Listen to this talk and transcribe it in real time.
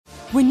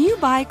When you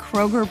buy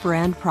Kroger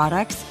brand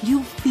products,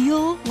 you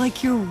feel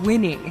like you're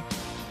winning.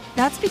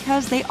 That's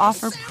because they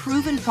offer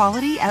proven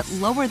quality at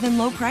lower than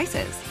low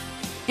prices.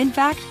 In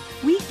fact,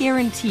 we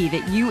guarantee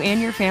that you and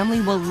your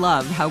family will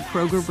love how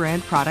Kroger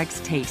brand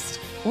products taste,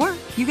 or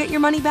you get your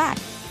money back.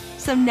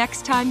 So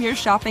next time you're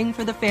shopping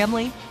for the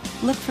family,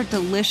 look for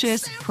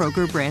delicious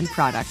Kroger brand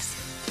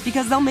products,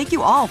 because they'll make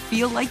you all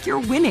feel like you're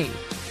winning.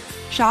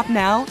 Shop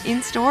now,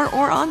 in-store,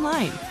 or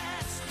online.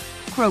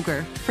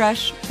 Kroger,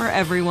 fresh for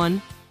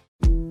everyone.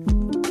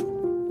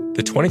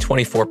 The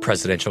 2024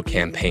 presidential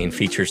campaign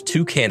features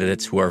two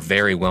candidates who are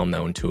very well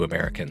known to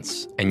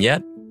Americans. And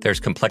yet, there's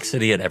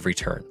complexity at every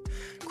turn.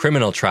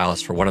 Criminal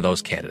trials for one of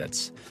those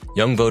candidates.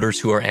 Young voters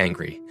who are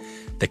angry.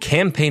 The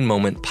Campaign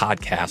Moment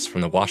podcast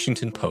from the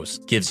Washington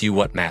Post gives you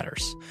what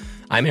matters.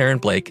 I'm Aaron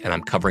Blake, and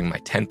I'm covering my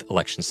 10th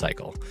election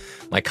cycle.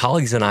 My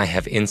colleagues and I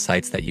have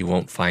insights that you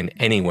won't find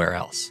anywhere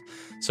else.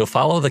 So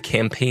follow The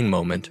Campaign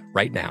Moment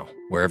right now,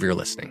 wherever you're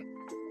listening.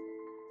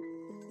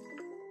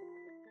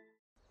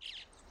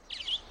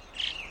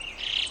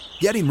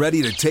 Getting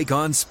ready to take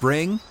on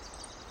spring?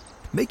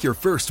 Make your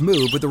first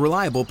move with the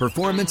reliable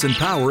performance and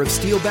power of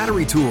Steel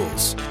battery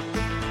tools.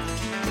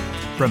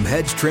 From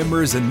hedge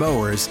trimmers and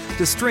mowers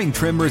to string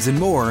trimmers and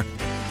more,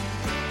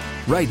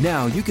 right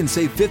now you can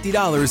save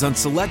 $50 on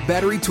select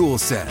battery tool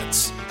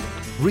sets.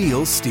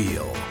 Real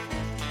Steel.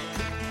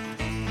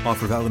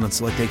 Offer valid on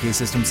select AK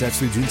system sets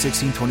through June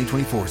 16,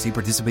 2024. See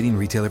participating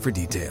retailer for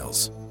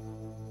details.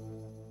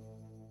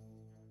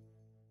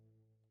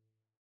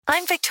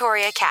 I'm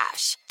Victoria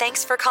Cash.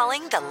 Thanks for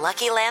calling the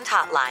Lucky Land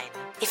Hotline.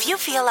 If you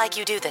feel like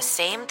you do the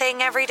same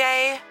thing every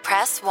day,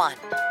 press 1.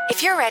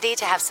 If you're ready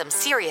to have some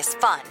serious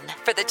fun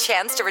for the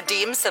chance to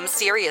redeem some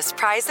serious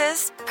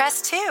prizes,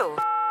 press 2.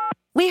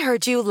 We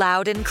heard you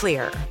loud and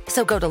clear.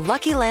 So go to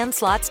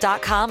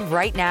LuckyLandSlots.com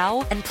right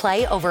now and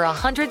play over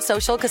 100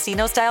 social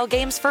casino-style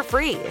games for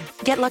free.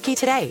 Get lucky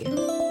today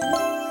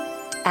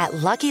at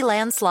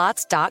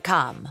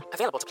LuckyLandSlots.com.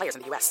 Available to players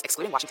in the U.S.,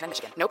 excluding Washington and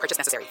Michigan. No purchase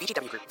necessary.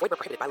 VGW Group. Void where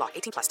prohibited by law.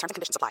 18+. Terms and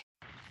conditions apply.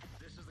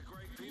 This is the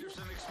Greg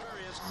Peterson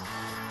experience.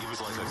 He was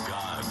like a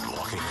god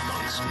walking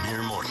amongst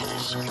mere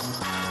mortals.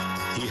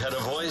 He had a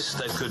voice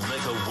that could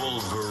make a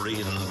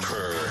wolverine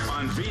purr.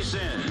 On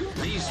VSiN,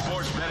 the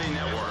Sports Betting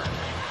Network.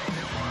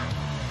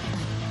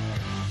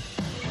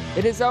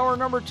 It is hour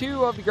number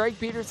 2 of the Greg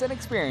Peterson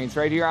experience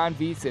right here on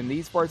VSiN,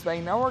 the Sports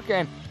Betting Network,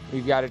 and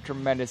we've got a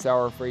tremendous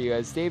hour for you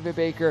as David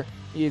Baker.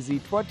 He is the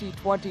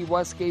 2020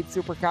 Westgate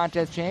Super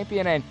Contest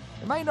champion, and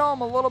you might know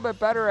him a little bit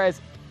better as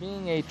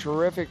being a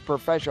terrific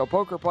professional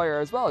poker player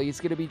as well.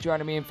 He's going to be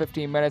joining me in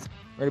 15 minutes.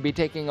 We're going to be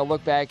taking a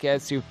look back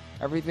as to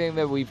everything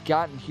that we've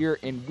gotten here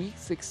in Week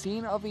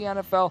 16 of the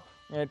NFL.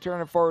 We're going to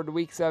turn it forward to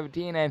Week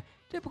 17, and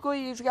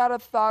typically he's got a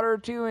thought or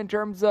two in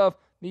terms of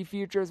the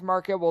futures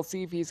market. We'll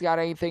see if he's got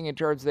anything in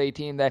terms of a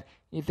team that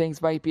he thinks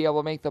might be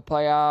able to make the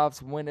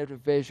playoffs, win a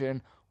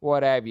division,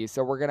 what have you.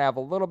 So we're going to have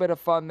a little bit of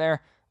fun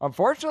there.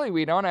 Unfortunately,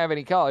 we don't have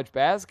any college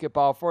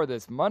basketball for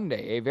this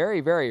Monday, a very,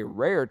 very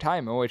rare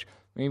time in which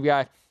we've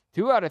got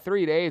 2 out of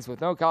 3 days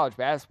with no college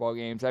basketball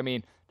games. I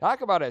mean,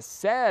 talk about a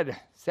sad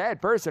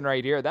person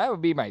right here. That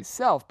would be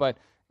myself, but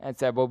that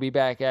said, we'll be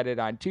back at it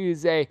on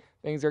Tuesday.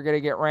 Things are going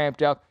to get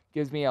ramped up.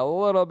 Gives me a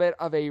little bit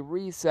of a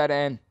reset,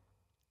 and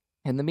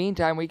in the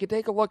meantime, we could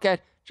take a look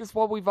at just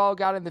what we've all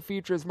got in the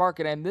futures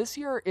market, and this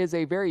year is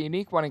a very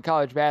unique one in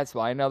college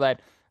basketball. I know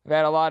that I've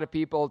had a lot of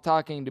people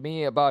talking to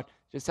me about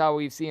just how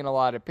we've seen a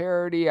lot of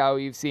parity, how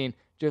we've seen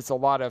just a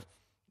lot of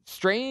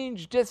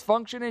strange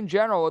dysfunction in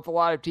general with a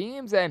lot of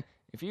teams, and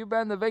if you've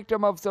been the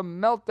victim of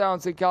some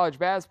meltdowns in college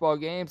basketball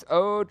games,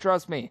 oh,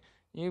 trust me,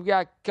 you've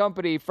got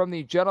company from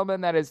the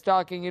gentleman that is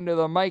talking into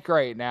the mic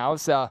right now,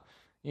 so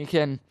you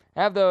can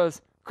have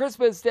those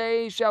Christmas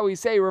Day, shall we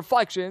say,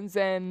 reflections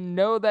and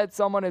know that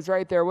someone is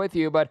right there with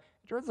you. But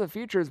in terms of the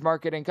futures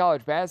market in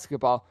college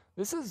basketball,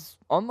 this is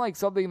unlike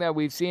something that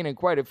we've seen in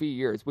quite a few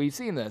years. We've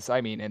seen this,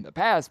 in the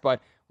past,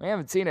 but we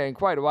haven't seen it in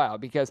quite a while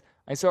because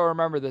I still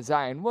remember the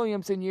Zion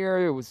Williamson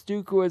year. It was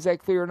Duke who was that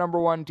clear number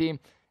one team.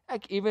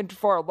 Heck, even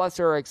for a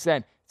lesser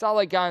extent, it's not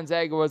like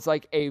Gonzaga was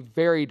like a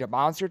very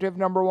demonstrative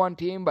number one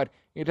team, but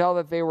you tell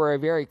that they were a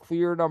very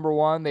clear number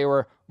one. They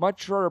were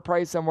much shorter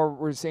price than what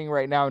we're seeing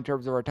right now in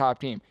terms of our top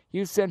team.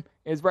 Houston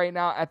is right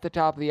now at the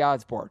top of the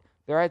odds board.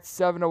 They're at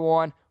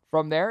 7-1.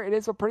 From there, it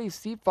is a pretty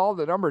steep fall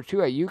to number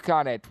 2 at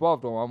UConn at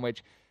 12-1,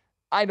 which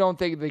I don't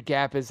think the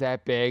gap is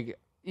that big.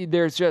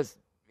 There's just,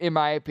 in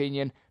my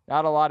opinion,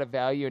 not a lot of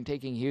value in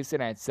taking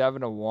Houston at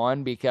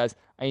 7-1 because,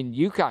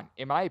 UConn,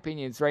 in my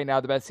opinion, is right now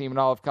the best team in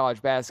all of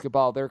college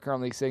basketball. They're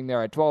currently sitting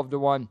there at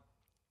 12-1.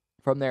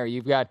 From there,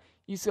 you've got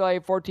UCLA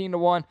at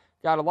 14-1.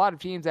 Got a lot of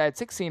teams at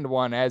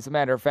 16-1. As a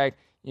matter of fact,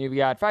 you've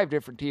got 5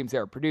 different teams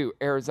there: Purdue,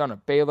 Arizona,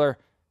 Baylor,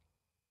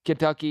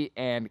 Kentucky,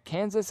 and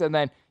Kansas. And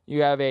then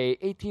you have a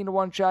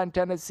 18-1 shot in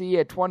Tennessee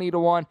at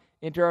 20-1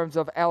 in terms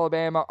of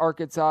Alabama,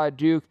 Arkansas,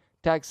 Duke,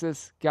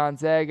 Texas,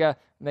 Gonzaga.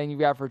 And then you've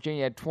got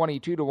Virginia at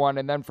 22-1.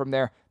 And then from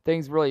there,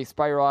 things really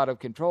spiral out of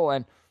control.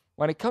 And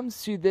when it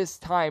comes to this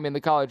time in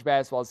the college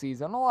basketball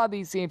season, a lot of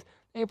these teams,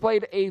 They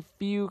played a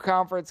few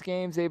conference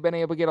games. They've been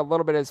able to get a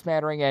little bit of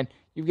smattering, and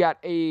you've got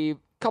a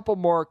couple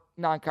more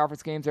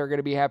non-conference games that are going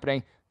to be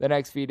happening the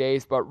next few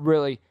days. But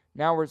really,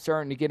 now we're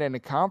starting to get into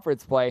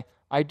conference play.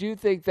 I do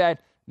think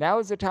that now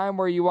is the time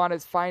where you want to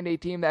find a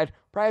team that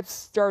perhaps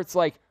starts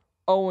like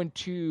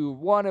 0-2,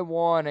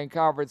 1-1 in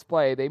conference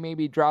play. They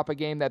maybe drop a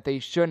game that they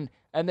shouldn't,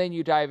 and then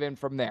you dive in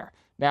from there.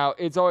 Now,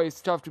 it's always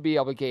tough to be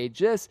able to gauge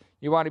this.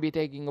 You want to be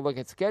taking a look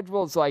at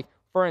schedules like,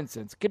 for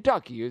instance,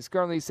 Kentucky, who's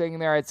currently sitting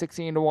there at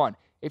 16-1.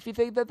 If you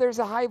think that there's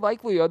a high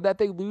likelihood that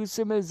they lose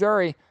to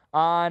Missouri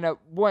on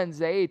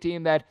Wednesday, a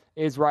team that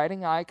is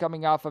riding high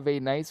coming off of a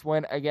nice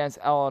win against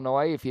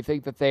Illinois, if you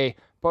think that they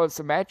pose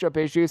some matchup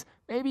issues,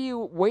 maybe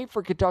you wait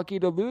for Kentucky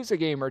to lose a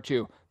game or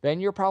two. Then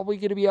you're probably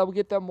going to be able to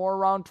get them more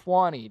around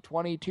 20,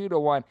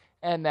 22-1,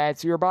 and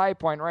that's your buy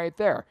point right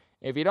there.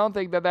 If you don't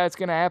think that that's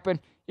going to happen,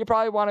 you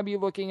probably want to be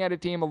looking at a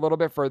team a little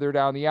bit further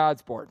down the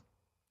odds board.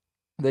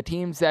 The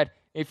teams that,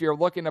 if you're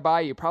looking to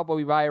buy, you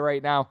probably buy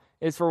right now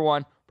is, for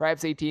one,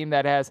 perhaps a team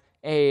that has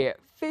a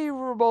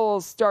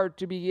favorable start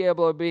to be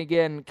able to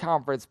begin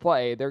conference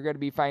play. They're going to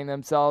be finding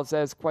themselves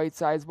as quite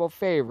sizable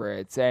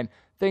favorites and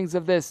things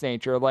of this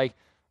nature. Like,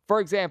 for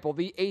example,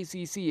 the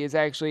ACC is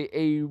actually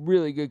a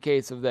really good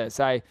case of this.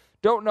 I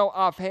don't know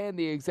offhand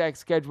the exact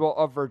schedule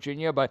of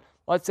Virginia, but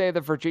let's say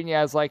that Virginia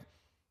has like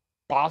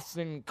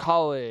Boston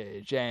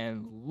College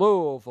and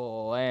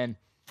Louisville and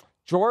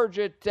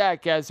Georgia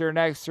Tech as their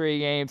next three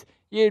games.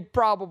 You'd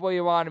probably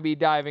want to be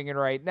diving in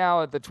right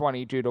now at the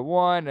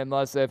 22-1,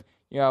 unless if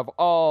you have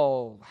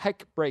all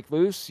heck break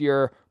loose,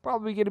 you're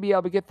probably going to be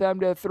able to get them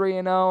to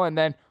 3-0, and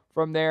then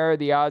from there,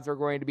 the odds are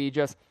going to be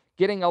just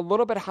getting a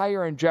little bit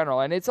higher in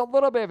general, and it's a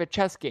little bit of a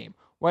chess game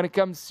when it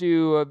comes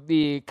to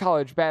the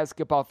college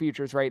basketball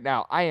futures right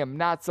now. I am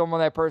not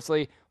someone that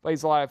personally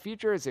plays a lot of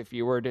futures. If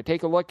you were to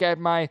take a look at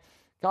my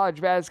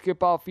college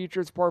basketball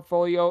futures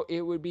portfolio,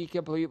 it would be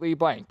completely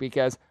blank,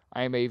 because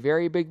I am a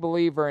very big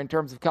believer in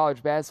terms of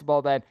college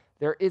basketball that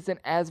there isn't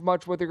as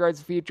much with regards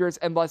to futures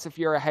unless if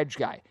you're a hedge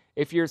guy.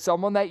 If you're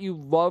someone that you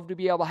love to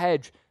be able to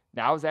hedge,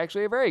 now is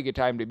actually a very good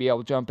time to be able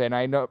to jump in.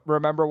 I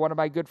remember one of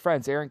my good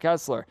friends, Aaron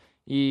Kessler.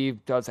 He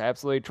does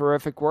absolutely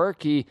terrific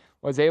work. He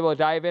was able to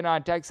dive in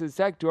on Texas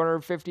Tech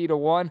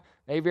 250-1.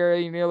 They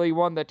very nearly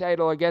won the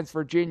title against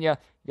Virginia.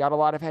 Got a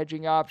lot of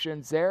hedging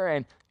options there,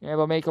 and you're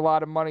able to make a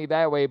lot of money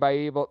that way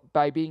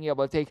by being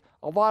able to take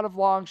a lot of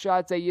long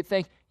shots that you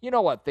think, you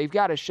know what, they've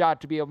got a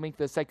shot to be able to make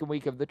the second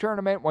week of the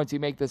tournament. Once you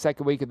make the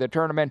second week of the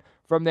tournament,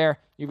 from there,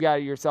 you've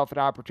got yourself an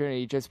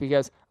opportunity, just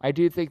because I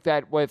do think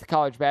that with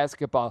college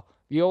basketball,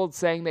 the old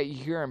saying that you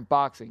hear in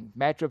boxing,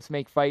 matchups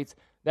make fights,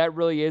 that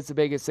really is the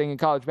biggest thing in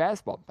college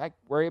basketball. In fact,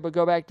 we're able to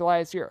go back to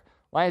last year.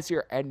 Last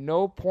year, at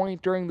no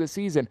point during the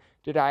season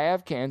did I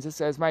have Kansas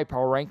as my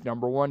power rank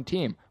number one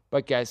team.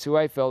 But guess who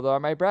I filled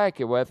out my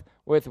bracket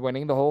with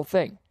winning the whole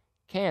thing?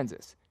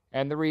 Kansas.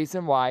 And the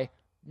reason why?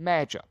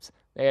 Matchups.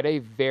 They had a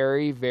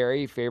very,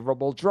 very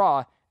favorable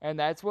draw, and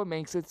that's what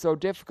makes it so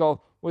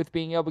difficult with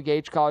being able to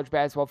gauge college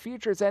basketball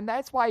futures, and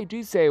that's why I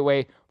do stay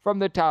away from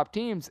the top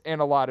teams in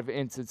a lot of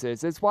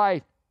instances. It's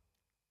why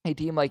a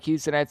team like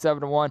Houston at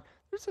 7-1,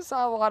 there's just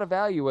not a lot of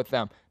value with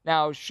them.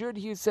 Now, should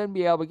Houston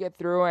be able to get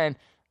through, and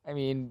I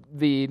mean,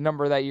 the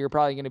number that you're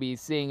probably going to be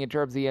seeing in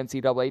terms of the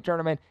NCAA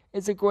tournament,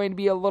 is it going to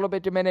be a little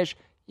bit diminished?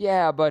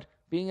 Yeah, but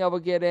being able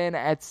to get in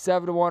at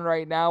 7-1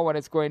 right now, when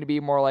it's going to be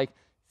more like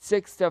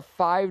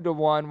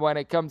 6-5-1 when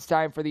it comes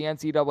time for the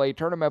NCAA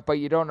tournament, but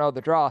you don't know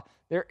the draw,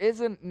 there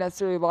isn't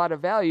necessarily a lot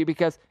of value,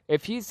 because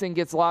if Houston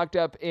gets locked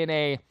up in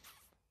a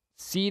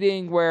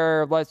seeding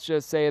where, let's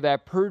just say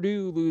that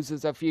Purdue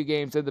loses a few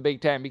games in the Big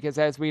Ten, because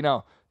as we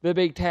know, the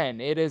Big Ten,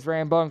 it is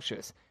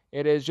rambunctious.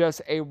 It is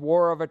just a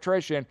war of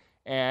attrition,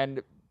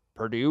 and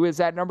Purdue is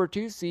that number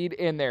 2 seed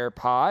in their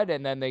pod,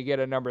 and then they get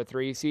a number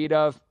 3 seed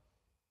of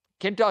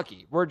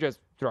Kentucky. We're just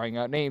throwing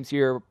out names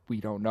here. We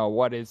don't know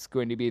what is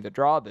going to be the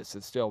draw. This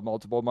is still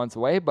multiple months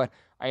away, but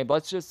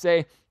let's just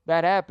say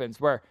that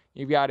happens, where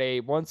you've got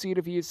a 1 seed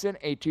of Houston,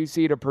 a 2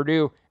 seed of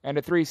Purdue, and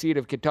a 3 seed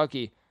of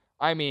Kentucky.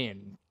 I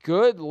mean,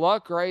 good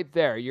luck right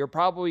there. You're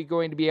probably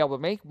going to be able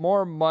to make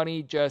more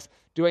money just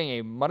doing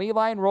a money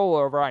line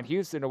rollover on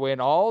Houston to win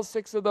all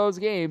 6 of those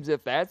games,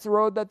 if that's the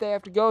road that they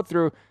have to go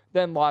through,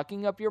 than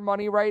locking up your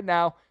money right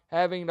now,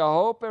 having to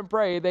hope and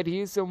pray that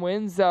Houston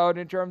wins out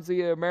in terms of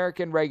the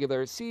American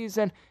regular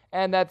season,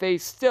 and that they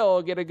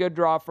still get a good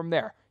draw from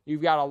there.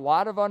 You've got a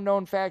lot of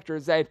unknown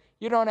factors that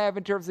you don't have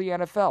in terms of the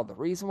NFL. The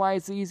reason why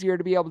it's easier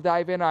to be able to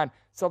dive in on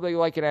something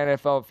like an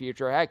NFL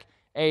future, heck,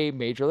 a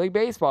Major League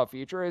Baseball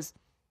future, is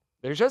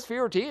there's just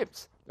fewer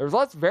teams. There's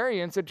less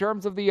variance in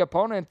terms of the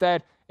opponent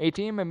that a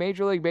team in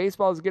Major League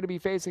Baseball is going to be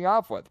facing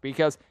off with.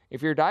 Because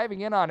if you're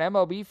diving in on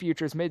MLB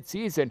futures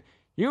midseason,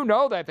 you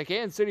know that the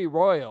Kansas City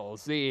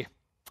Royals,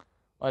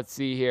 let's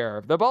see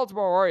here, the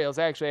Baltimore Orioles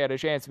actually had a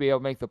chance to be able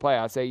to make the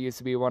playoffs. They used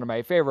to be one of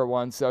my favorite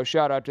ones, so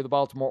shout out to the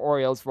Baltimore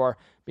Orioles for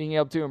being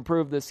able to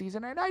improve this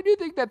season. And I do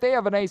think that they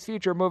have a nice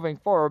future moving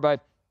forward,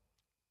 but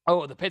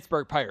the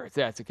Pittsburgh Pirates,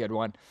 that's a good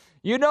one.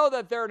 You know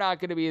that they're not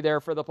going to be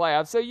there for the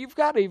playoffs, so you've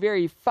got a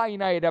very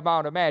finite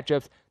amount of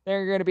matchups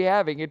they're going to be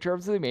having in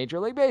terms of the Major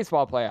League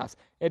Baseball playoffs.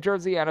 In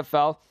terms of the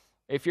NFL,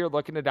 if you're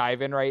looking to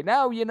dive in right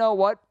now, you know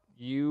what?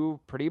 You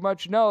pretty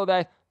much know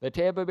that the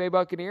Tampa Bay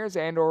Buccaneers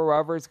and or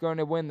whoever is going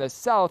to win the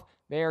South,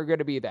 they are going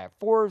to be that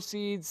 4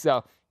 seed.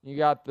 So you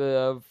got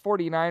the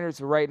 49ers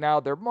right now.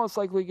 They're most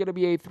likely going to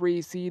be a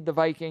 3 seed. The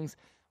Vikings,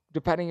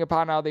 depending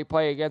upon how they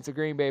play against the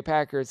Green Bay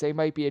Packers, they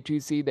might be a 2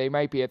 seed. They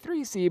might be a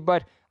 3 seed.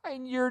 But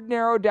you're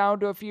narrowed down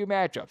to a few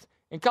matchups.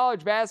 In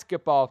college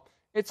basketball,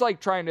 it's like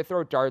trying to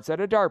throw darts at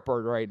a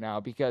dartboard right now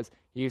because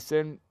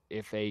Houston,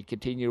 if they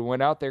continue to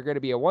win out, they're going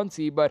to be a 1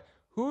 seed. But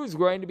who's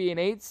going to be an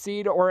 8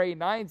 seed or a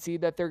 9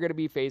 seed that they're going to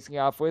be facing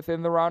off with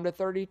in the round of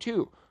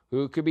 32?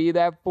 Who could be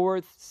that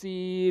 4th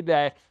seed,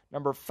 that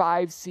number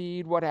 5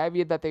 seed, what have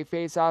you, that they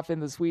face off in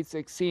the Sweet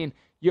 16?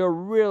 You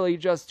really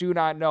just do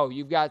not know.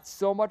 You've got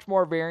so much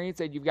more variance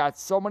and you've got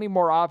so many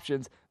more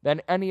options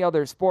than any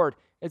other sport.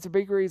 It's a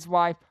big reason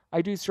why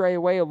I do stray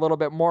away a little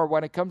bit more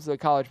when it comes to the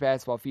college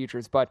basketball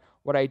futures. But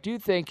what I do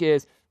think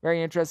is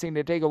very interesting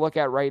to take a look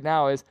at right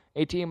now is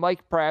a team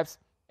like perhaps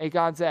a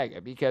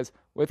Gonzaga, because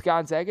with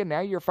Gonzaga,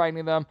 now you're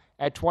finding them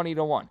at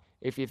 20-1.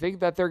 If you think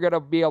that they're going to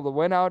be able to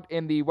win out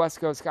in the West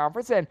Coast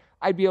Conference, then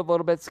I'd be a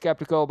little bit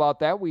skeptical about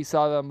that. We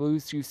saw them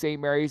lose to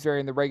St. Mary's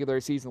during the regular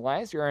season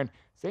last year, and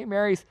St.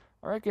 Mary's,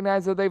 I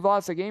recognize that they've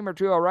lost a game or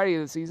two already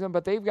this season,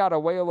 but they've got a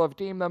whale of a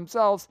team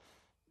themselves.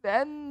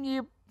 Then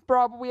you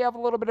probably have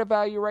a little bit of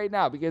value right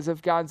now, because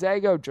if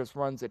Gonzaga just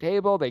runs the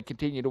table, they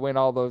continue to win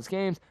all those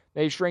games,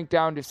 they shrink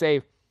down to,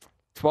 say,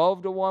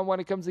 12-1 when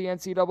it comes to the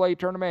NCAA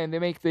tournament, and they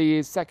make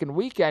the second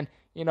weekend,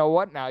 you know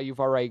what? Now you've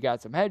already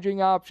got some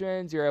hedging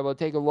options. You're able to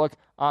take a look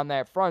on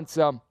that front.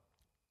 So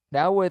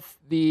now with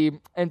the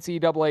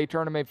NCAA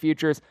tournament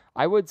futures,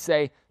 I would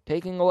say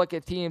taking a look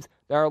at teams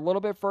that are a little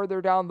bit further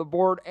down the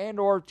board and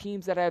or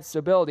teams that have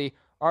stability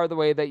are the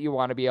way that you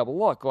want to be able to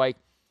look. Like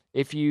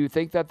if you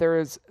think that there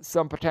is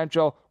some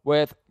potential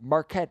with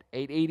Marquette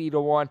at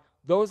 80-1,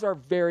 those are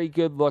very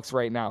good looks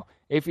right now.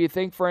 If you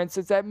think, for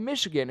instance, that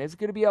Michigan is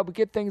going to be able to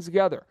get things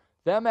together,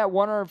 them at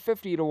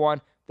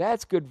 150-1,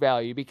 that's good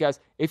value, because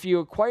if you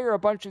acquire a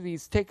bunch of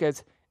these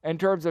tickets in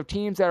terms of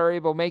teams that are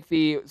able to make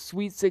the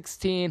Sweet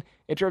 16,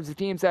 in terms of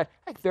teams that,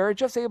 heck, they're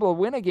just able to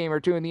win a game or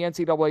two in the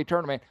NCAA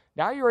tournament,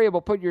 now you're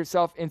able to put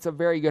yourself in some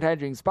very good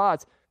hedging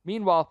spots.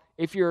 Meanwhile,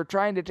 if you're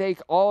trying to take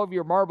all of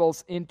your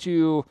marbles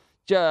into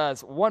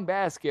just one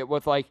basket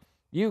with like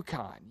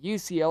UConn,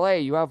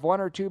 UCLA, you have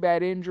 1 or 2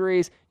 bad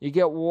injuries, you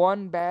get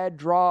one bad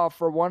draw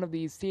for one of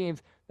these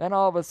teams, then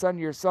all of a sudden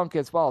you're sunk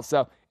as well.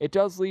 So it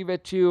does leave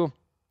it to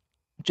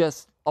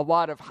just a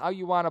lot of how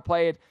you want to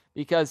play it,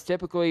 because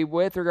typically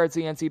with regards to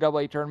the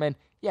NCAA tournament,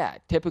 yeah,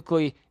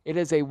 typically it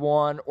is a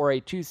 1 or a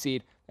 2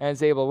 seed and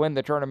is able to win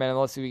the tournament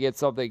unless we get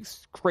something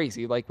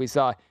crazy like we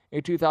saw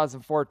in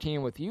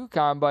 2014 with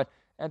UConn. But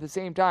at the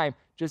same time,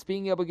 just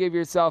being able to give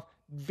yourself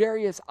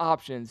various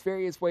options,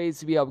 various ways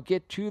to be able to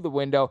get to the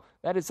window,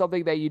 that is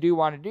something that you do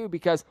want to do,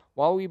 because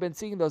while we've been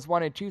seeing those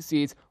 1 and 2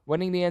 seeds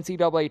winning the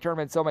NCAA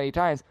tournament so many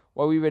times,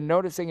 what we've been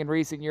noticing in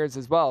recent years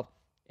as well,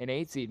 an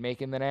 8 seed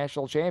making the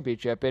national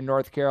championship in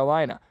North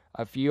Carolina,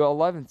 a few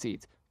 11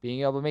 seeds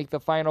being able to make the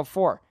Final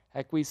Four.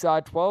 Heck, we saw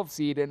a 12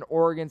 seed in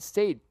Oregon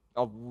State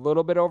a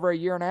little bit over a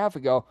year and a half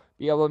ago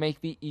be able to make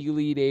the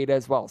Elite 8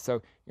 as well.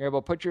 So you're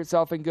able to put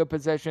yourself in good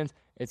positions.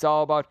 It's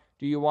all about,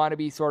 do you want to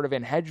be sort of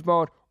in hedge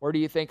mode, or do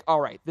you think, all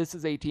right, this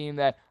is a team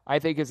that I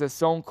think is a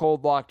stone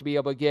cold lock to be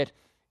able to get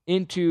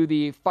into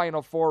the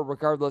Final Four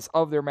regardless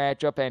of their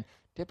matchup? And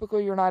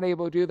typically you're not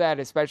able to do that,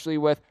 especially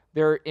with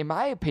there, in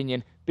my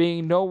opinion,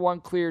 being no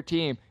one clear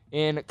team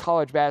in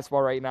college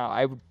basketball right now.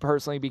 I would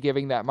personally be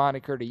giving that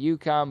moniker to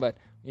UConn, but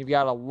we've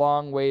got a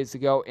long ways to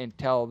go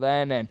until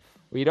then, and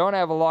we don't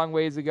have a long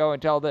ways to go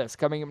until this.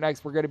 Coming up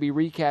next, we're going to be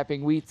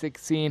recapping Week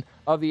 16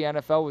 of the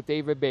NFL with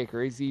David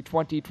Baker. He's the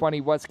 2020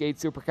 Westgate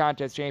Super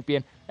Contest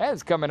champion. That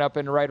is coming up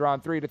in right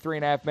around 3 to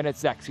 3.5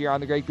 minutes next here on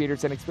the Greg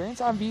Peterson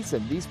Experience on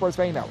VSiN, the Sports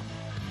Betting Network.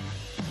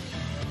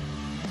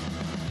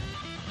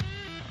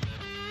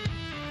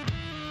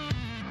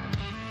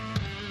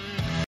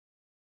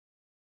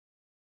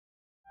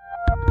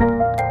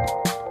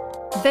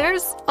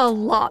 There's a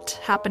lot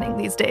happening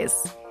these days,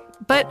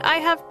 but I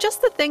have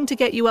just the thing to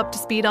get you up to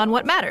speed on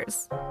what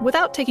matters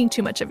without taking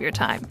too much of your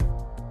time.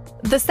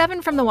 The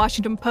 7 from the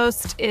Washington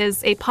Post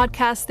is a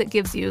podcast that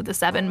gives you the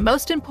 7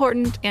 most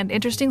important and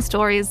interesting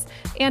stories,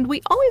 and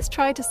we always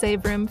try to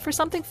save room for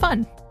something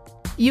fun.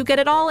 You get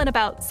it all in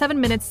about 7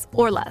 minutes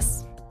or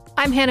less.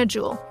 I'm Hannah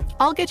Jewell.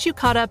 I'll get you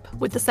caught up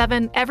with the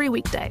 7 every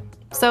weekday.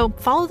 So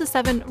follow the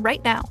 7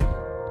 right now.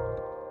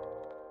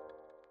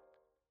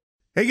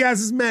 Hey guys,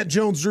 this is Matt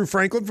Jones, Drew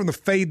Franklin from the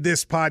Fade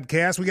This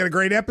podcast. We got a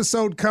great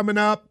episode coming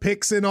up,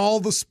 picks in all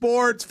the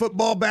sports,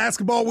 football,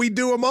 basketball, we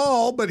do them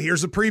all, but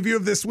here's a preview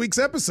of this week's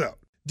episode.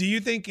 Do you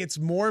think it's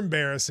more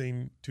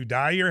embarrassing to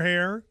dye your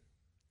hair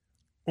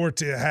or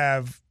to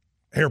have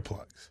hair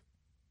plugs?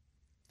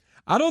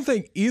 I don't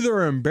think either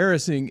are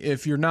embarrassing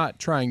if you're not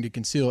trying to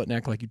conceal it and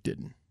act like you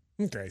didn't.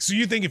 Okay, so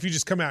you think if you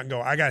just come out and go,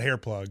 I got hair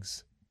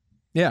plugs,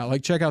 Yeah,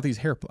 like check out these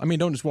hair. I mean,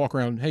 don't just walk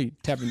around, hey,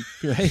 tapping,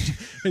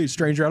 hey,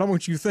 stranger, I don't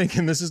want you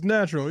thinking this is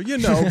natural, But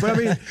I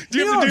mean, do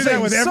you have to do that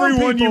with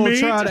everyone you meet?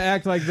 Try to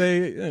act like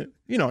they,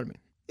 you know what I mean?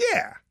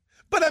 Yeah,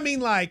 but I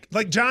mean, like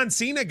John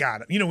Cena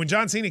got it. When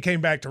John Cena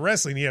came back to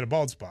wrestling, he had a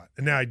bald spot,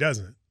 and now he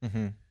doesn't.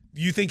 Mm-hmm.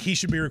 You think he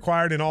should be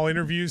required in all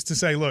interviews to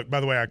say, "Look,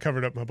 by the way, I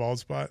covered up my bald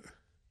spot"?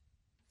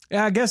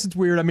 Yeah, I guess it's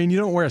weird. I mean, you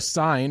don't wear a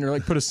sign or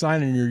like put a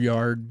sign in your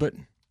yard, but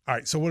all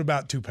right. So what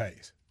about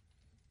toupees?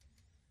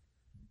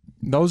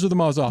 Those are the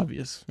most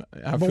obvious.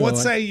 But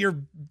let's say you're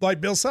like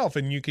Bill Self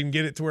and you can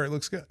get it to where it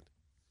looks good.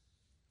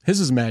 His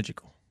is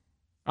magical.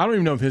 I don't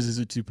even know if his is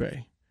a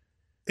toupee.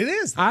 It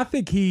is. I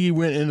think he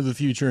went into the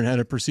future and had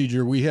a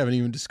procedure we haven't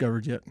even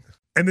discovered yet.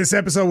 And this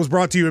episode was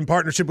brought to you in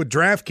partnership with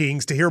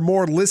DraftKings. To hear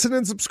more, listen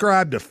and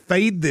subscribe to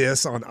Fade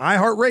This on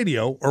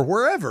iHeartRadio or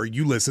wherever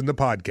you listen to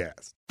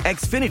podcasts.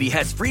 Xfinity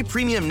has free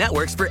premium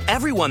networks for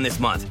everyone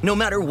this month, no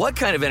matter what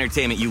kind of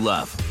entertainment you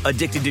love.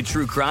 Addicted to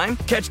true crime?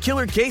 Catch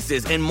killer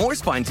cases and more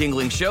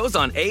spine-tingling shows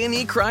on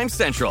A&E Crime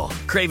Central.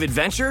 Crave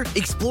adventure?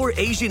 Explore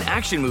Asian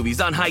action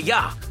movies on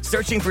Hi-YAH.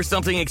 Searching for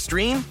something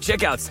extreme?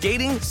 Check out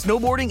skating,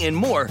 snowboarding, and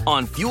more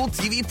on Fuel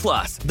TV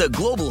Plus, the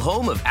global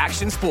home of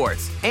action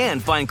sports.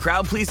 And find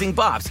crowd-pleasing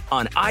bops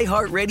on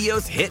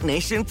iHeartRadio's Hit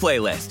Nation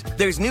playlist.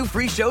 There's new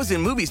free shows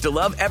and movies to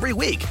love every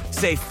week.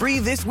 Say free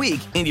this week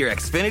in your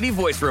Xfinity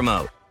voice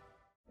remote.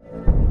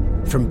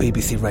 From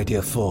BBC Radio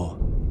 4,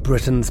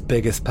 Britain's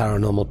biggest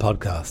paranormal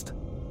podcast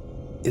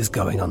is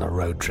going on a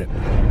road trip.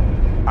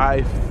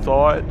 I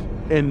thought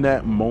in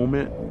that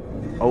moment,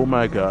 oh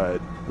my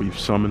God, we've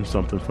summoned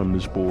something from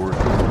this board.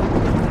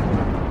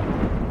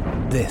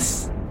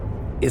 This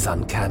is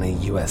Uncanny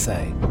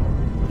USA.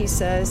 He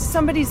says,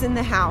 somebody's in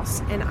the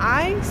house, and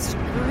I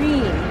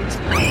screamed.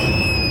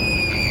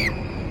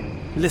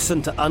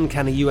 Listen to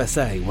Uncanny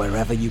USA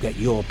wherever you get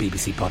your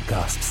BBC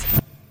podcasts,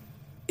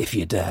 if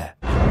you dare.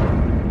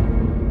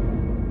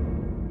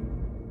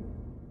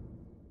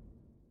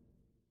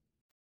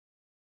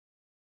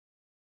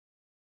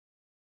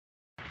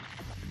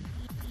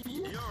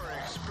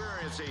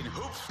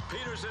 Hoops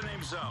Peterson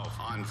himself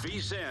on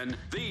VSiN,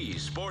 the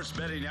Sports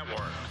Betting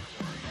Network.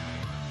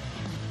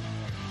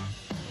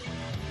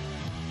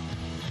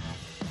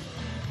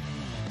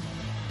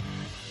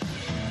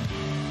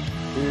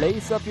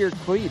 Lace up your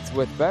cleats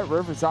with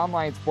BetRivers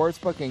Online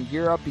Sportsbook and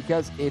gear up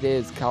because it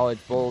is college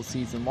bowl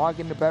season. Log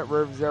into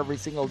BetRivers every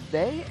single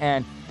day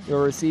and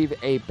you'll receive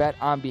a bet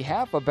on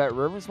behalf of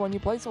BetRivers when you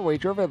place a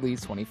wager of at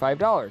least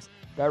 $25.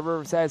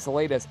 BetRivers has the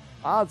latest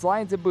odds,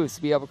 lines, and boosts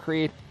to be able to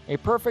create a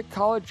perfect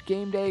college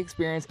game day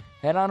experience.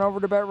 Head on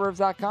over to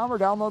BetRivers.com or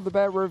download the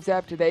BetRivers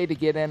app today to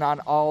get in on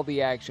all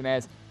the action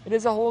as it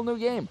is a whole new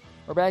game.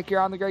 We're back here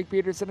on the Greg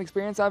Peterson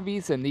Experience on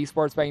VSiN, the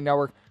Sports Betting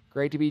Network.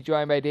 Great to be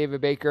joined by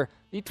David Baker,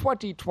 the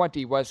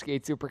 2020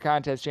 Westgate Super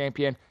Contest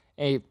champion,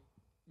 a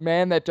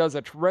man that does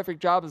a terrific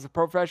job as a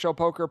professional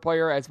poker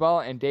player as well.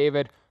 And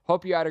David,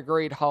 hope you had a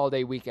great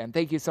holiday weekend.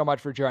 Thank you so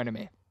much for joining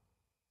me.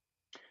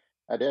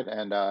 I did,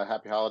 and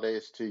happy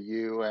holidays to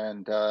you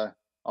and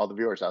all the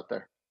viewers out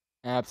there.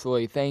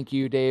 Absolutely. Thank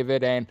you,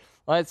 David. And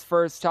let's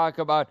first talk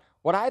about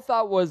what I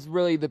thought was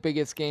really the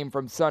biggest game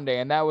from Sunday,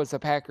 and that was the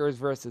Packers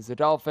versus the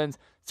Dolphins.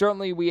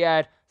 Certainly, we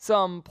had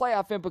some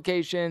playoff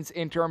implications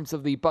in terms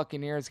of the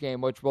Buccaneers game,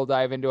 which we'll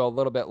dive into a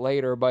little bit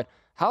later. But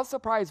how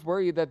surprised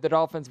were you that the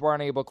Dolphins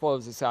weren't able to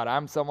close this out?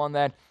 I'm someone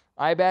that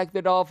I backed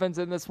the Dolphins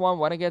in this one,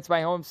 went against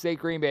my home state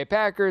Green Bay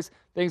Packers.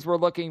 Things were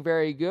looking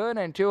very good,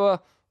 and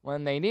Tua,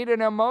 when they needed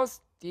him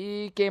most,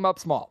 he came up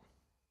small.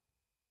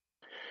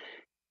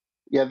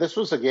 Yeah, this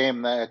was a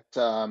game that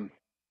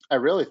I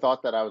really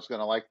thought that I was going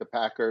to like the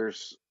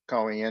Packers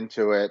going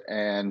into it,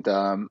 and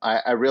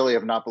I really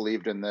have not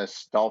believed in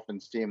this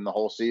Dolphins team the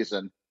whole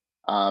season.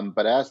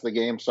 But as the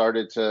game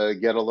started to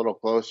get a little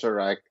closer,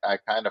 I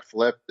kind of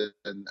flipped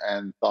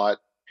and thought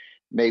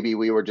maybe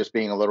we were just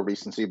being a little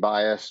recency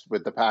biased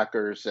with the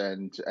Packers,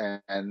 and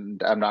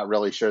I'm not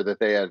really sure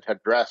that they had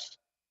addressed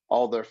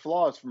all their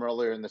flaws from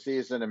earlier in the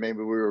season, and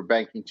maybe we were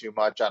banking too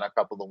much on a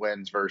couple of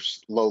wins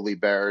versus lowly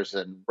Bears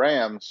and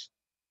Rams.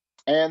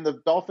 And the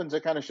Dolphins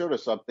had kind of showed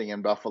us something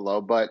in Buffalo,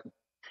 but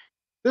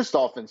this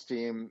Dolphins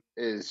team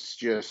is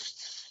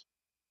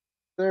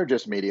they're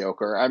just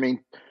mediocre. I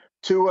mean,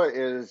 Tua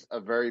is a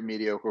very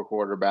mediocre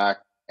quarterback,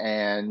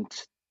 and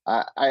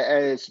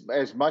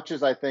as much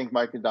as I think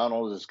Mike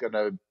McDaniel is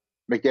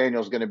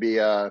going to be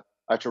a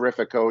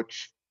terrific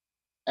coach,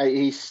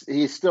 he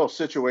still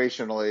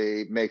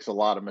situationally makes a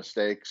lot of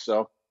mistakes.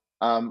 So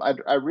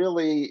I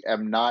really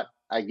am not,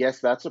 I guess,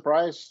 that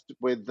surprised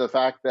with the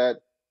fact that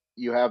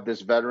you have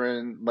this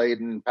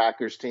veteran-laden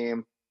Packers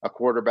team, a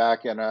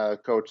quarterback and a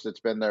coach that's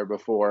been there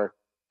before,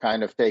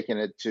 kind of taking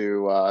it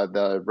to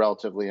the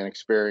relatively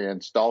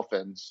inexperienced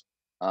Dolphins.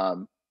 I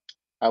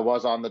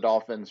was on the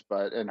Dolphins,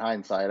 but in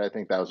hindsight, I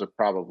think that was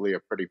probably a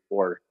pretty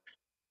poor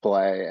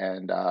play,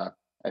 and I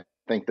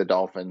think the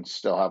Dolphins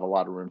still have a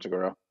lot of room to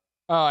grow.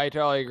 Oh, I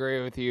totally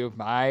agree with you.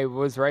 I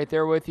was right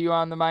there with you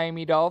on the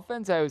Miami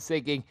Dolphins. I was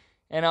thinking,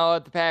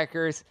 the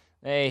Packers,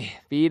 they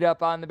beat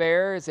up on the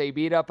Bears, they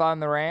beat up on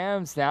the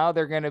Rams. Now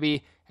they're going to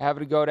be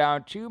having to go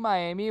down to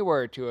Miami,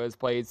 where Tua has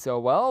played so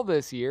well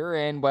this year.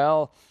 And,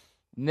 well,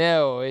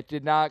 no, it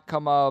did not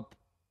come up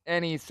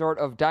any sort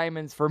of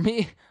diamonds for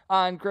me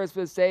on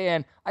Christmas Day,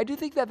 and I do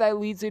think that that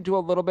leads into a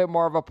little bit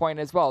more of a point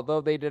as well.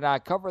 Though they did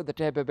not cover the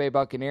Tampa Bay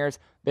Buccaneers,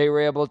 they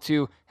were able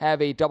to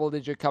have a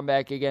double-digit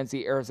comeback against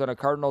the Arizona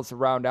Cardinals to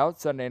round out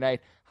Sunday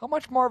night. How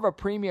much more of a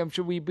premium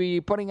should we be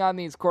putting on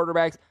these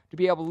quarterbacks to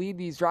be able to lead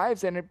these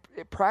drives? And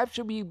perhaps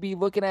should we be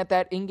looking at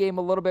that in-game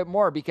a little bit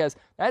more? Because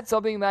that's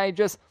something that I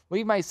just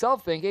leave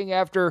myself thinking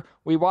after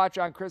we watch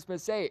on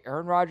Christmas Day.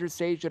 Aaron Rodgers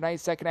staged a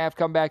nice second-half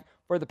comeback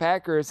for the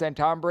Packers, and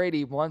Tom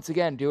Brady once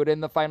again do it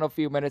in the final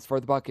few minutes for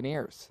the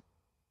Buccaneers.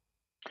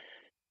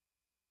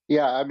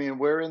 Yeah, I mean,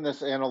 we're in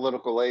this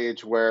analytical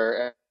age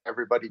where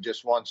everybody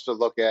just wants to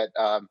look at,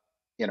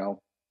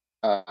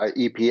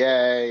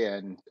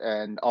 EPA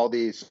and all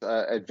these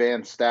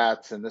advanced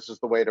stats, and this is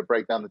the way to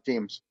break down the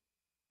teams.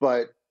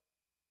 But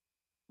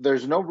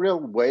there's no real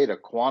way to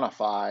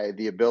quantify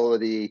the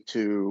ability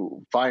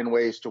to find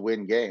ways to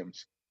win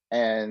games.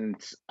 And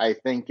I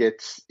think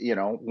it's,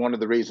 one of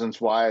the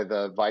reasons why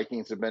the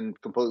Vikings have been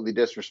completely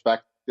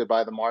disrespected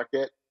by the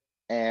market,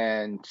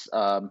 and,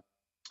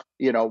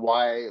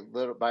 why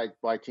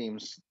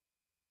teams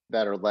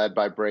that are led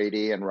by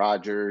Brady and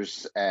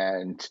Rodgers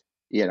and,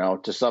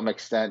 to some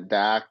extent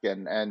Dak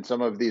and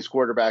some of these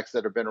quarterbacks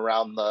that have been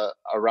around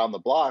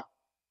the block,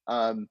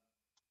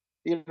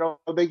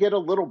 they get a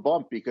little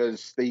bump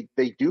because they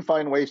do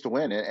find ways to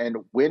win. And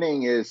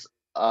winning is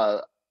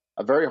a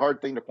very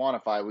hard thing to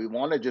quantify. We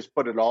want to just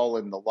put it all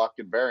in the luck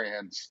and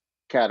variance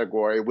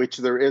category, which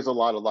there is a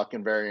lot of luck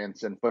and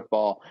variance in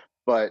football.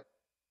 But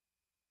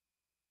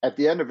at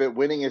the end of it,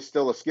 winning is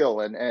still a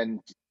skill.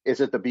 And is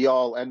it the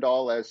be-all,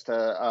 end-all as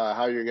to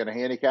how you're going to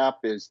handicap?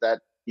 Is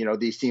that,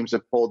 these teams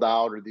have pulled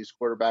out or these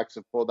quarterbacks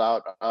have pulled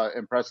out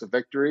impressive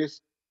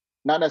victories?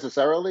 Not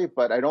necessarily,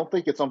 but I don't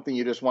think it's something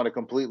you just want to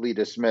completely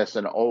dismiss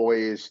and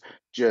always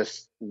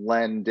just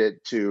lend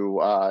it to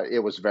it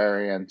was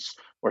variance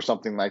or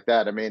something like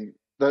that. I mean,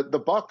 the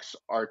Bucs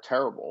are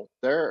terrible.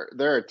 They're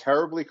a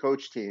terribly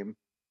coached team.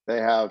 They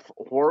have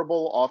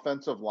horrible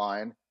offensive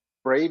line.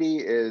 Brady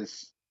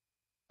is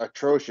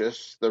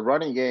atrocious. The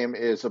running game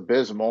is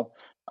abysmal.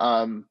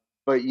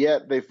 But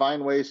yet they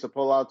find ways to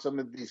pull out some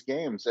of these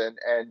games,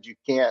 and you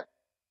can't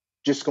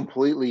just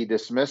completely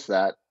dismiss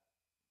that.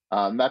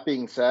 That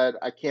being said,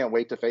 I can't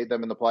wait to fade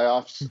them in the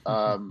playoffs.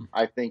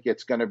 I think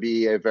it's going to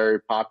be a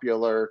very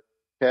popular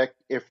pick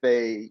if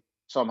they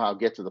somehow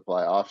get to the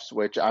playoffs,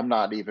 which I'm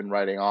not even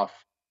writing off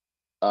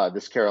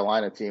this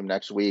Carolina team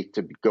next week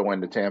to go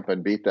into Tampa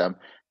and beat them.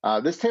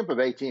 This Tampa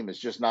Bay team is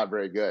just not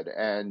very good,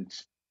 and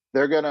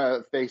they're going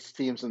to face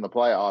teams in the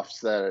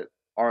playoffs that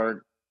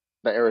aren't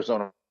the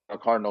Arizona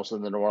Cardinals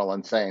and the New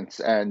Orleans Saints,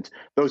 and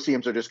those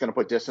teams are just going to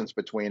put distance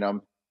between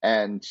them,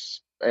 and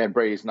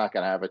Brady's not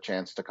going to have a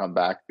chance to come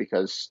back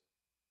because,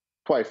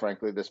 quite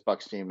frankly, this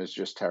Bucs team is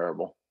just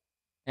terrible.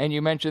 And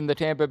you mentioned the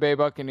Tampa Bay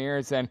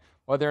Buccaneers and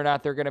whether or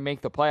not they're going to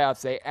make the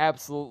playoffs. They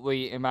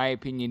absolutely, in my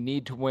opinion,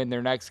 need to win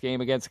their next game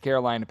against the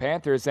Carolina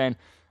Panthers. And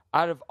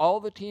out of all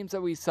the teams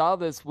that we saw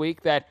this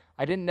week that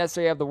I didn't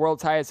necessarily have the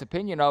world's highest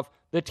opinion of,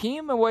 the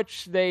team in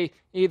which they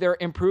either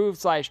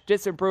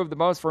improved/disimproved the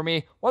most for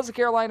me was the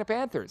Carolina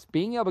Panthers.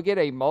 Being able to get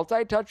a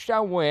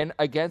multi-touchdown win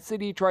against the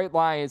Detroit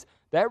Lions,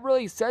 that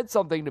really said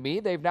something to me.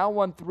 They've now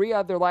won 3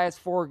 out of their last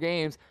 4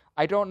 games.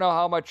 I don't know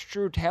how much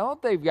true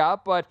talent they've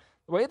got, but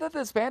the way that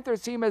this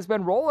Panthers team has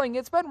been rolling,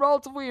 it's been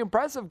relatively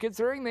impressive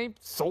considering they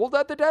sold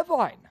at the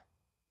deadline.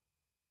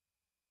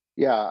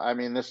 Yeah, I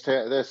mean, this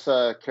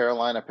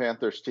Carolina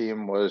Panthers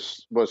team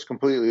was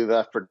completely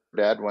left for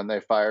dead when they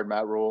fired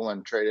Matt Rule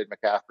and traded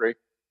McCaffrey.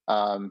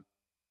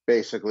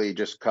 Basically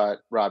just cut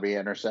Robbie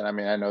Anderson. I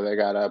mean, I know they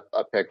got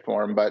a pick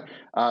for him, but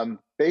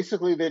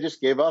basically they just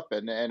gave up,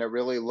 and it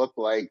really looked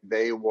like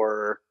they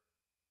were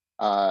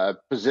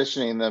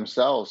positioning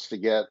themselves to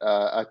get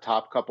a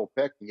top couple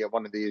pick and get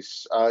one of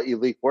these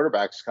elite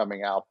quarterbacks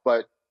coming out.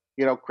 But,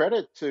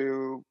 credit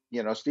to,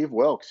 Steve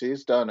Wilks.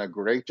 He's done a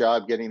great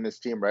job getting this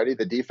team ready.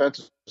 The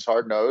defense is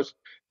hard-nosed.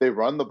 They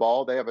run the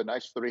ball. They have a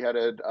nice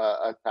 3-headed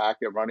attack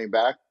at running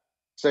back.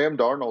 Sam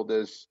Darnold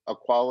is a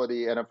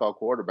quality NFL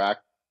quarterback.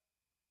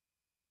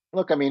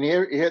 Look, I mean,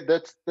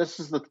 this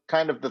is the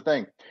kind of the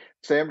thing.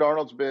 Sam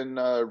Darnold's been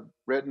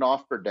written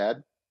off for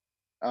dead,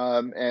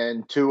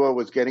 and Tua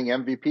was getting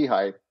MVP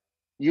hype.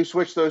 You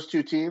switch those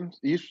two teams,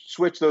 you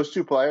switch those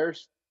two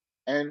players,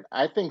 and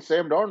I think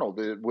Sam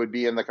Darnold would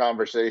be in the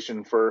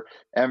conversation for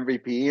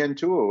MVP, and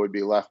Tua would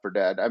be left for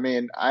dead. I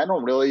mean, I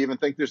don't really even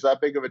think there's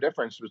that big of a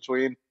difference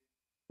between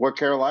what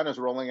Carolina's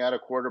rolling out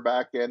at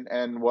quarterback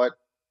and what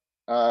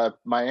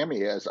Miami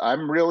is.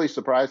 I'm really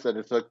surprised that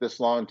it took this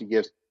long to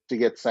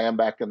get Sam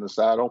back in the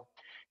saddle,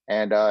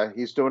 and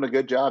he's doing a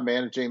good job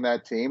managing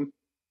that team.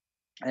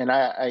 And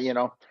I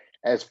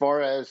as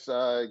far as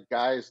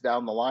guys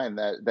down the line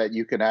that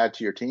you can add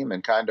to your team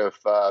and kind of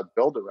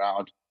build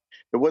around,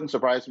 it wouldn't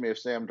surprise me if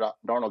Sam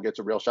Darnold gets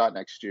a real shot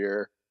next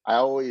year. I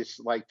always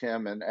liked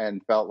him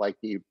and felt like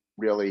he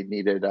really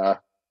needed, a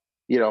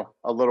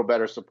little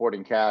better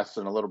supporting cast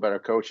and a little better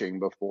coaching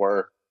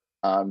before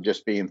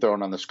just being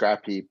thrown on the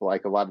scrap heap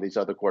like a lot of these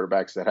other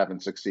quarterbacks that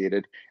haven't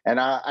succeeded. And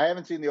I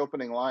haven't seen the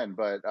opening line,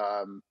 but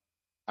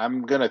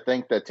I'm going to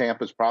think that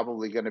Tampa's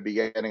probably going to be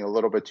getting a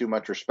little bit too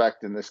much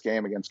respect in this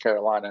game against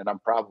Carolina, and I'm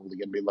probably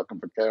going to be looking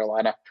for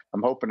Carolina.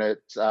 I'm hoping I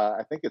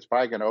think it's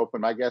probably going to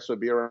open. My guess would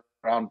be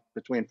around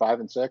between 5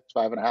 and 6,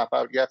 5.5,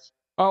 I would guess.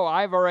 Oh,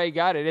 I've already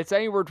got it. It's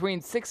anywhere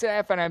between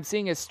 6.5, and I'm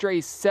seeing a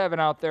stray 7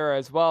 out there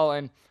as well.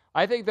 And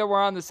I think that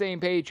we're on the same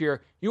page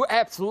here. You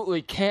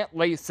absolutely can't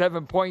lay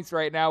 7 points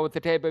right now with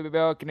the Tampa Bay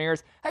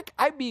Buccaneers. Heck,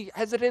 I'd be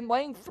hesitant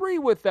laying 3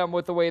 with them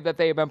with the way that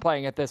they've been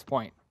playing at this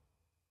point.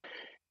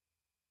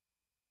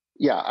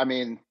 Yeah, I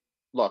mean,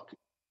 look,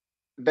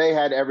 they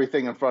had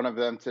everything in front of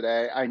them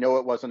today. I know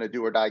it wasn't a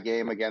do-or-die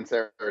game against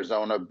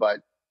Arizona,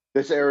 but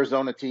this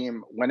Arizona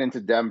team went into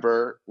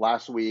Denver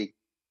last week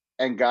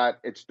and got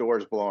its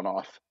doors blown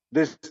off.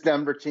 This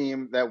Denver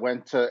team that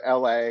went to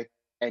L.A.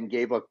 and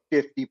gave up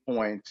 50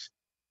 points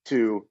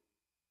to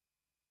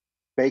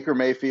Baker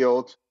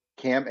Mayfield,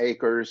 Cam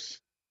Akers,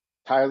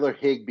 Tyler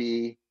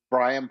Higbee,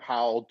 Brian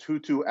Powell,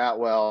 Tutu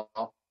Atwell.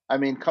 I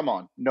mean, come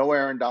on. No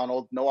Aaron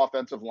Donald, no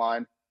offensive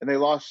line. And they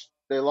lost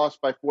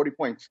by 40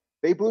 points.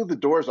 They blew the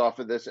doors off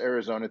of this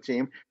Arizona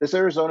team. This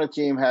Arizona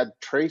team had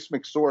Trace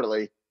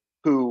McSorley,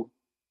 who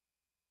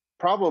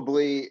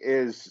probably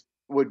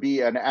would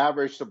be an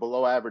average to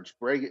below average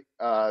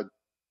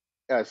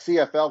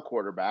CFL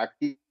quarterback.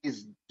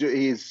 He's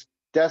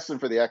destined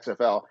for the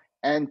XFL,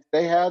 and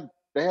they had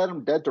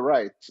him dead to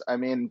rights. I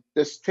mean,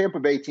 this Tampa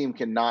Bay team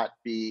cannot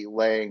be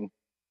laying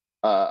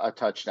a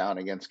touchdown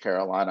against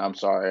Carolina. I'm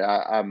sorry.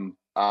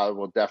 I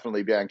will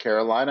definitely be on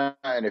Carolina.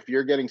 And if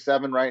you're getting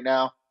 7 right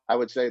now, I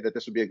would say that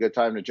this would be a good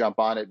time to jump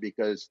on it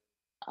because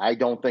I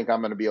don't think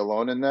I'm going to be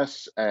alone in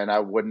this. And I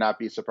would not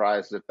be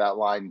surprised if that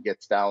line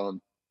gets down,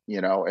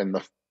 in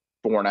the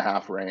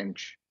 4.5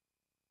 range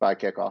by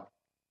kickoff.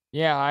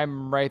 Yeah,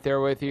 I'm right there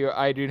with you.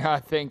 I do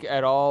not think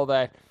at all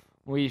that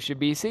we should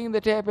be seeing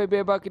the Tampa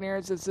Bay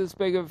Buccaneers as this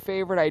big of a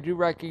favorite. I do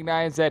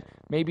recognize that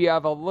maybe I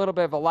have a little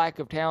bit of a lack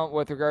of talent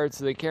with regards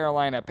to the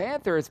Carolina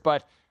Panthers,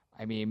 but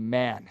I mean,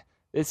 man,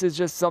 this is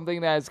just something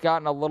that has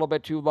gotten a little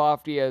bit too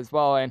lofty as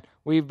well, and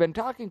we've been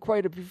talking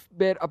quite a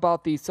bit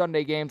about the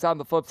Sunday games. On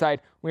the flip side,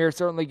 we are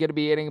certainly going to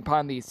be hitting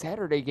upon the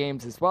Saturday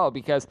games as well,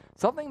 because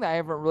something that I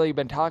haven't really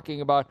been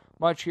talking about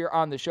much here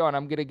on the show, and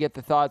I'm going to get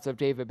the thoughts of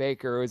David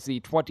Baker, who is the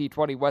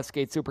 2020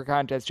 Westgate Super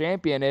Contest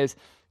champion, is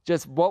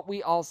just what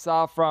we all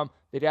saw from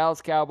the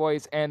Dallas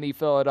Cowboys and the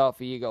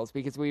Philadelphia Eagles,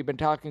 because we've been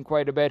talking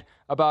quite a bit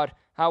about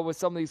how with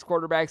some of these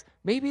quarterbacks,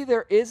 maybe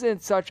there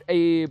isn't such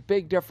a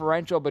big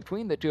differential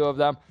between the two of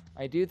them.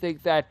 I do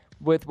think that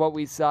with what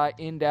we saw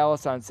in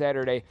Dallas on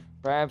Saturday,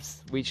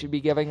 perhaps we should be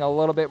giving a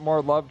little bit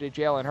more love to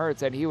Jalen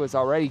Hurts, and he was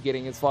already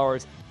getting his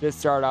flowers to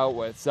start out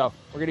with. So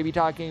we're going to be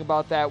talking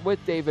about that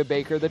with David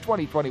Baker, the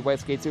 2020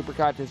 Westgate Super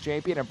Contest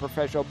champion and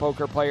professional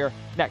poker player,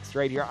 next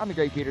right here on the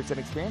Greg Peterson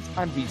Experience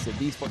on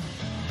VSiN, Sports.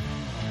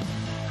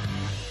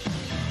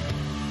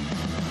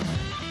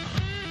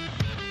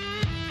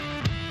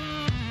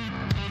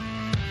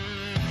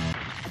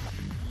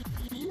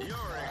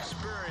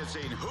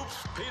 Hoops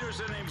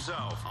Peterson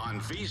himself on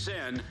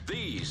VSiN,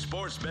 the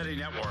Sports Betting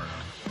Network.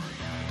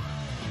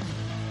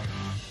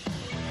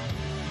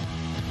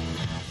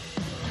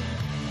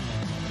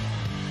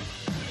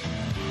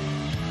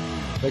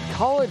 The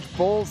college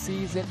bowl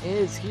season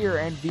is here,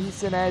 and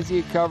VSiN has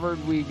you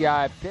covered. We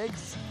got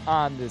picks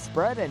on the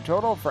spread and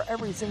total for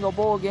every single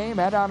bowl game.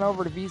 Head on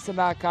over to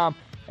VSiN.com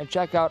and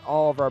check out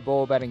all of our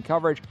bowl betting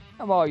coverage.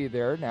 And while you're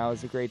there, now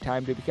is a great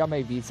time to become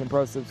a VSiN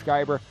Pro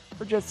subscriber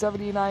for just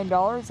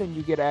 $79, and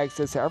you get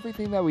access to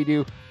everything that we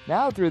do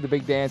now through the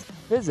big dance.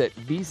 Visit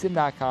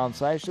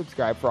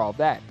VSiN.com/subscribe for all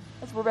that.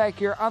 As we're back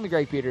here on the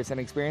Greg Peterson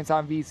Experience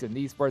on VSiN,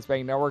 the Sports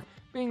Betting Network,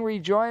 being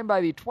rejoined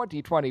by the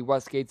 2020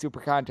 Westgate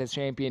Super Contest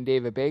champion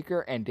David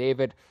Baker. And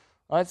David,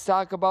 let's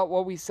talk about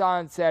what we saw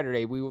on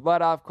Saturday. We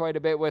let off quite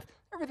a bit with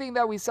everything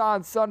that we saw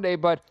on Sunday,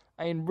 but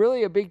I mean,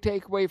 really a big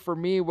takeaway for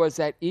me was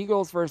that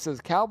Eagles versus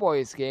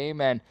Cowboys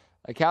game. And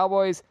the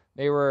Cowboys,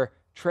 they were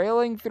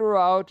trailing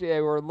throughout.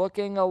 They were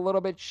looking a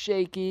little bit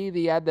shaky.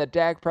 They had that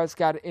Dak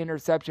Prescott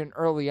interception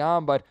early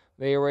on, but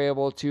they were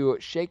able to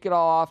shake it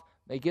all off.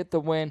 They get the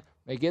win.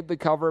 They get the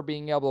cover,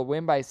 being able to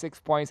win by 6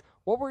 points.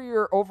 What were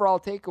your overall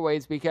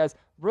takeaways? Because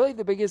really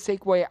the biggest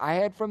takeaway I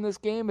had from this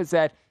game is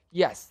that,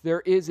 yes,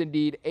 there is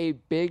indeed a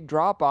big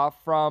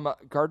drop-off from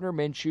Gardner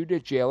Minshew to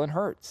Jalen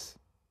Hurts.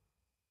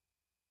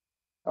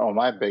 Oh,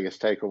 my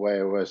biggest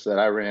takeaway was that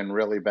I ran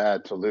really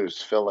bad to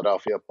lose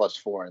Philadelphia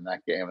 +4 in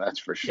that game. That's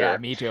for sure. Yeah,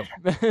 me too.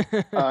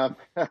 But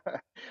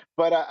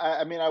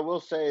I mean, I will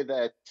say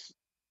that,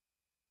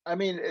 I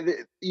mean,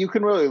 you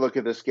can really look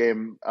at this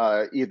game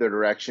either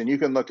direction. You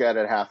can look at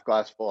it half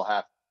glass full,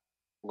 half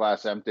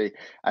glass empty.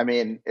 I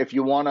mean, if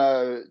you want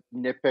to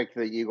nitpick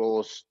the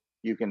Eagles,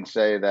 you can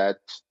say that,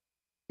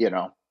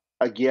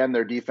 again,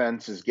 their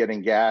defense is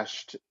getting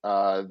gashed.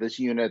 This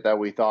unit that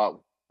we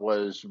thought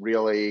was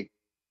really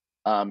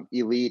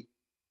elite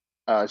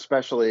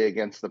especially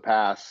against the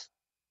pass,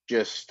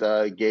 just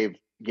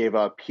gave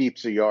up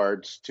heaps of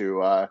yards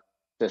to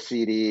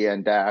CD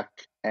and Dak,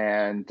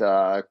 and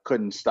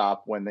couldn't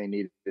stop when they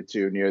needed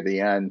to near the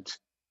end.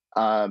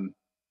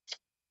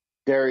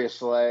 Darius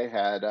Slay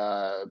had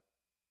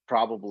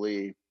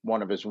probably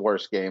one of his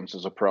worst games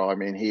as a pro. I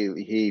mean,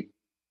 he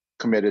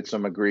committed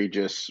some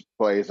egregious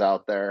plays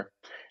out there.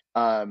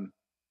 Half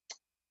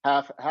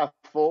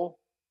full.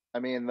 I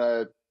mean,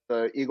 the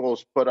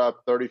Eagles put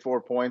up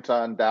 34 points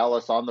on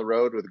Dallas on the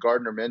road with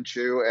Gardner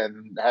Minshew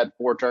and had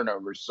 4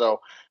 turnovers. So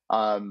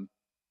on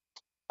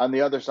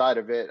the other side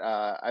of it,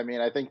 I mean,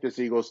 I think this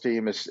Eagles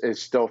team is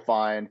still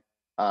fine.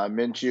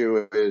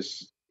 Minshew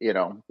is,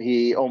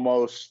 he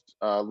almost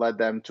led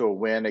them to a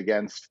win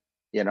against,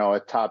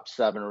 a top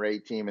 7 or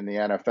 8 team in the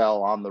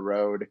NFL on the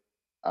road.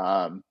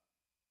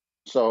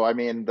 So, I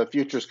mean, the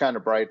future's kind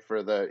of bright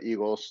for the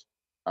Eagles.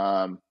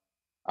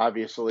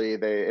 Obviously,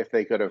 if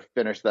they could have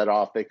finished that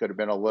off, they could have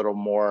been a little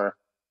more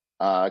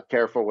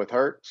careful with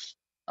Hurts.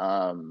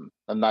 I'm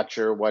not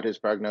sure what his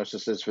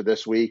prognosis is for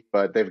this week,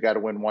 but they've got to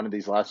win one of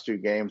these last 2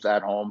 games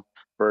at home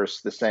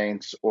versus the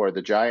Saints or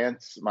the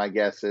Giants. My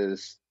guess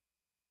is,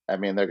 I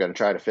mean, they're going to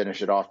try to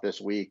finish it off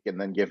this week and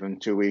then give him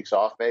 2 weeks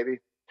off, maybe.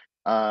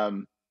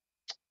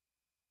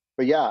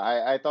 But yeah,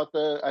 I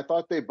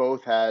thought they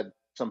both had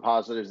some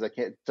positives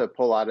to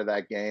pull out of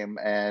that game,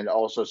 and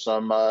also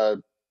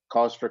some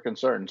cause for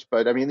concerns.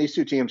 But I mean, these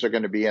 2 teams are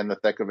going to be in the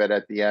thick of it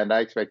at the end. I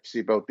expect to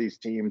see both these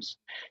teams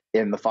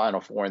in the Final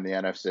Four in the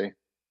NFC.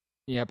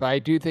 Yeah, but I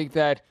do think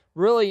that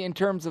really in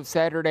terms of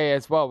Saturday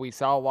as well, we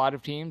saw a lot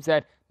of teams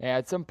that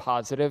had some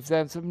positives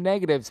and some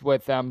negatives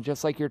with them,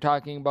 just like you're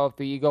talking about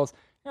the Eagles.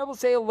 And we'll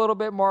say a little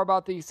bit more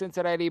about the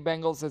Cincinnati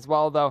Bengals as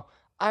well, though.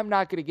 I'm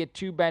not going to get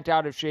too bent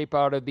out of shape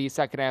out of the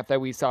second half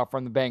that we saw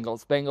from the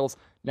Bengals. Bengals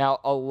now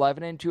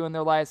 11-2 in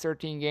their last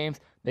 13 games.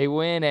 They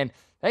win, and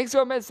thanks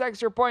to a missed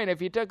extra point,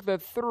 if you took the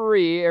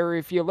 3, or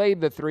if you laid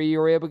the 3, you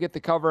were able to get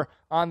the cover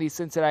on the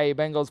Cincinnati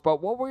Bengals.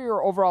 But what were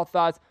your overall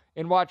thoughts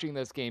in watching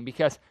this game?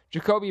 Because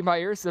Jakobi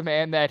Meyers, the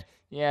man that,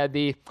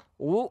 the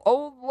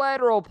old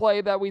lateral play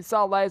that we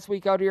saw last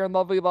week out here in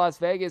lovely Las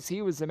Vegas,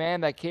 he was the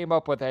man that came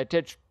up with that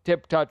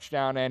tip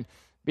touchdown. And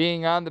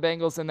being on the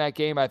Bengals in that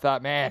game, I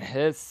thought, man,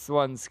 this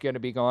one's going to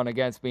be going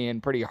against me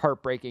in pretty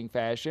heartbreaking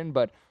fashion.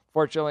 But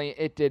fortunately,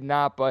 it did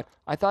not. But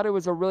I thought it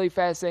was a really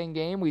fascinating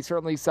game. We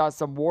certainly saw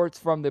some warts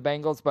from the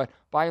Bengals, but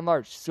by and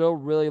large, still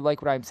really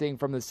like what I'm seeing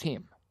from this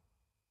team.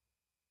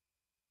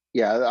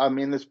 Yeah, I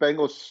mean, this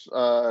Bengals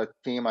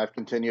team I've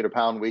continued to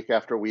pound week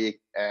after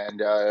week,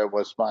 and it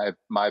was my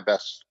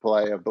best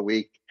play of the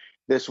week.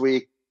 This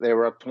week, they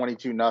were up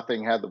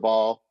 22-0, had the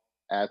ball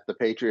at the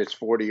Patriots'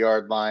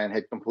 40-yard line,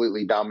 had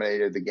completely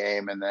dominated the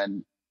game, and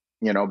then,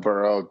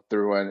 Burrow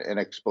threw an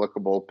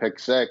inexplicable pick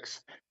 6.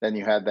 Then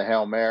you had the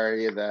Hail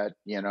Mary that,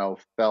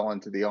 fell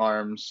into the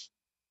arms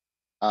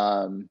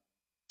of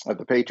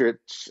the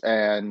Patriots,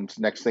 and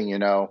next thing you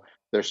know,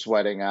 they're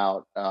sweating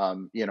out, a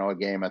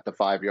game at the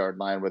 5-yard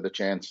line with a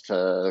chance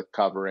to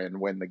cover and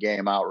win the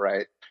game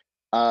outright.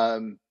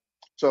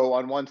 So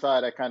on one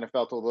side, I kind of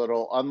felt a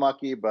little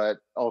unlucky, but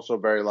also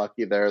very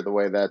lucky there, the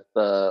way that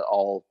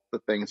all the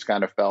things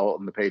kind of fell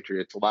in the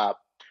Patriots' lap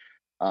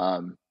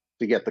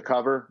to get the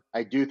cover.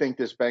 I do think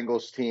this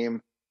Bengals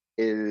team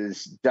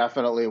is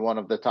definitely one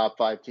of the top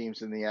 5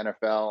 teams in the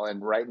NFL,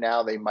 and right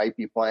now they might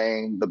be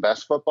playing the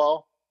best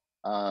football.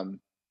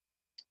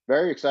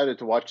 Very excited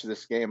to watch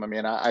this game. I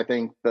mean, I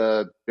think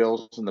the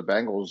Bills and the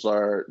Bengals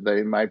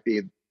they might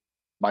be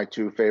my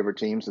 2 favorite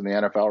teams in the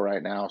NFL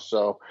right now.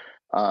 So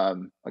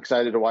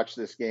excited to watch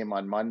this game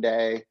on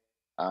Monday.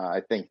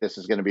 I think this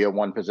is going to be a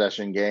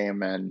 1-possession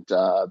game. And,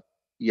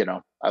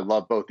 I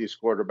love both these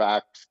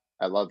quarterbacks.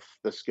 I love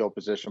the skill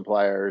position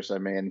players. I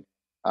mean,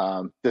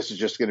 this is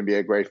just going to be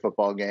a great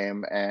football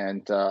game.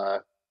 And,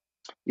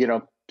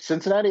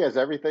 Cincinnati has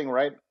everything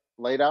right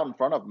laid out in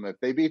front of them. If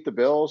they beat the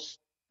Bills,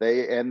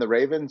 and the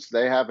Ravens,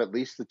 they have at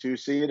least the 2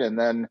 seed, and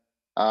then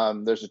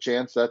there's a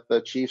chance that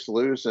the Chiefs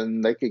lose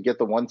and they could get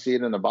the 1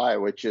 seed in the bye,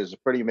 which is a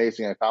pretty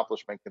amazing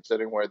accomplishment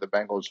considering where the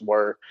Bengals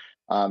were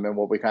and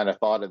what we kind of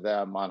thought of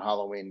them on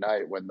Halloween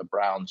night when the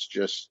Browns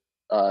just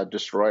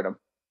destroyed them.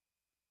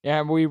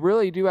 Yeah, and we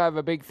really do have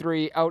a big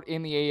 3 out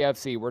in the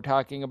AFC. We're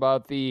talking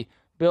about the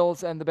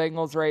Bills and the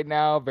Bengals right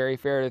now. Very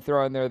fair to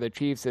throw in there the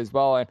Chiefs as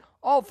well. And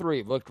all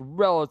 3 looked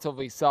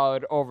relatively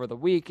solid over the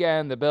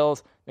weekend. The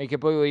Bills, they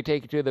completely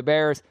take it to the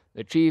Bears.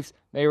 The Chiefs,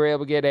 they were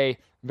able to get a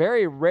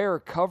very rare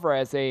cover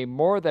as a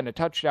more than a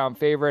touchdown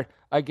favorite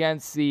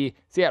against the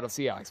Seattle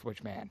Seahawks,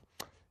 which, man,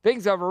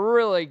 things have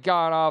really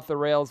gone off the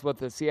rails with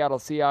the Seattle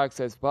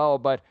Seahawks as well.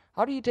 But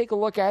how do you take a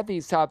look at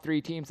these top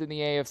 3 teams in the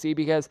AFC?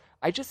 Because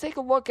I just take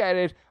a look at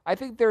it, I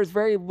think there's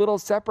very little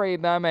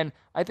separating them, and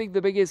I think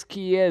the biggest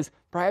key is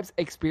perhaps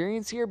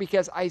experience here,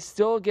 because I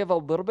still give a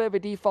little bit of a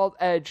default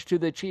edge to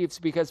the Chiefs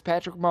because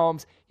Patrick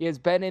Mahomes, he has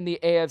been in the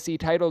AFC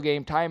title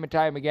game time and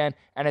time again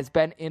and has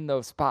been in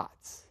those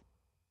spots.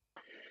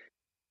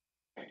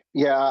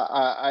 Yeah,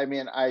 I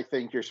mean, I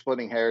think you're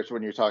splitting hairs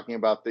when you're talking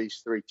about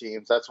these three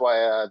teams. That's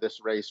why this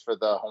race for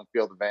the home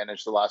field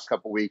advantage the last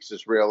couple of weeks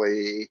is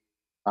really,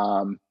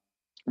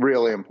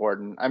 really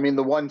important. I mean,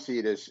 the 1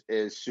 seed is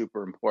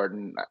super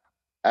important.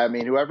 I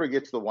mean, whoever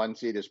gets the 1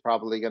 seed is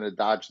probably going to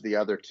dodge the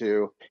other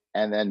two,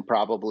 and then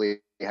probably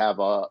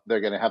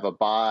they're going to have a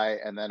bye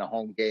and then a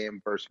home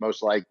game versus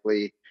most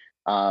likely,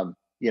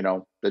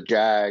 the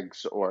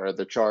Jags or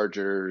the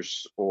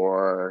Chargers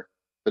or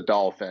the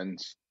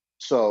Dolphins.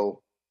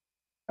 So.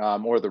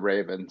 Or the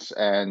Ravens.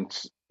 And,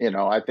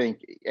 I think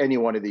any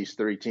one of these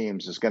three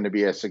teams is going to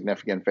be a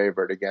significant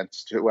favorite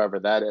against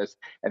whoever that is.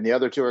 And the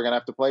other two are going to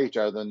have to play each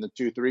other in the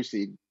 2-3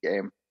 seed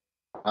game.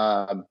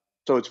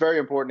 So it's very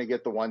important to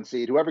get the 1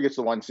 seed. Whoever gets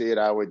the 1 seed,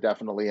 I would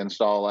definitely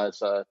install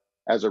as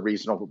a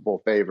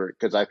reasonable favorite,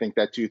 because I think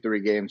that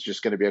 2-3 game is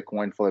just going to be a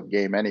coin flip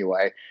game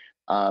anyway.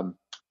 But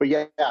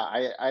yeah,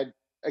 I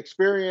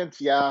experience,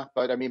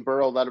 but I mean,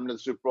 Burrow led him to the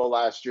Super Bowl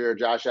last year.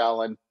 Josh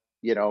Allen,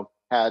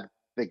 had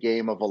the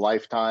game of a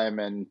lifetime,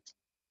 and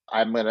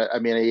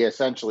he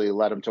essentially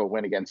led him to a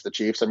win against the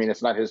Chiefs. I mean,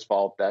 it's not his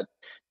fault that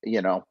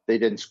they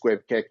didn't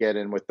squib kick it,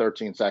 and with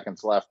 13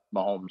 seconds left,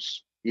 Mahomes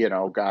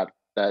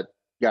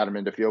got him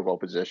into field goal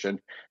position.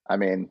 I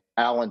mean,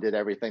 Allen did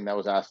everything that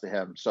was asked of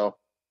him. So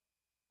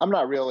I'm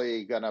not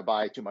really gonna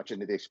buy too much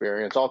into the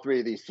experience. All three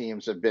of these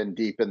teams have been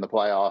deep in the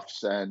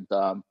playoffs, and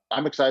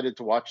I'm excited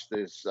to watch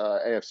this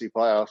AFC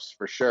playoffs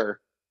for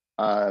sure.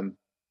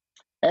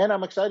 And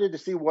I'm excited to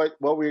see what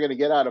we're going to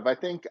get out of. I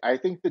think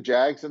the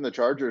Jags and the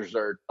Chargers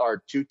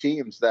are two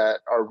teams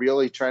that are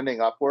really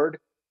trending upward.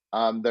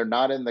 They're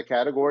not in the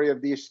category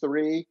of these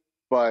three,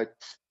 but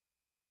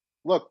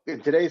look,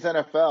 in today's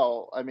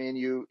NFL, I mean,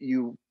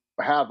 you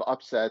have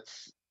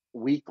upsets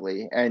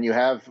weekly, and you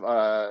have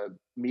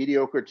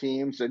mediocre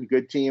teams and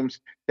good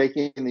teams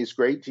taking these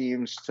great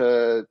teams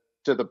to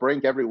the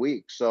brink every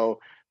week.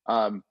 So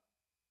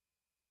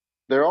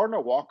there are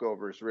no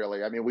walkovers,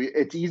 really. I mean,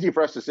 it's easy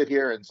for us to sit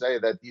here and say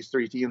that these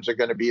three teams are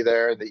going to be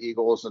there, the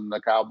Eagles and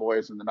the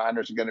Cowboys and the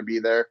Niners are going to be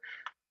there.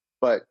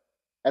 But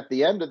at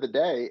the end of the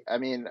day, I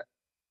mean,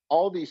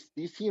 all these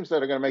teams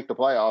that are going to make the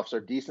playoffs are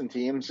decent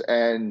teams,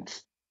 and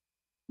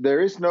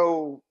there is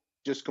no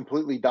just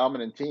completely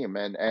dominant team.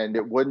 And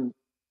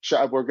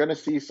we're going to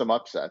see some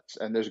upsets,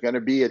 and there's going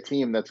to be a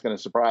team that's going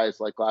to surprise,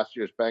 like last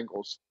year's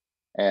Bengals.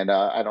 And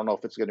I don't know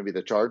if it's going to be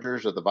the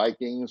Chargers or the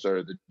Vikings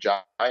or the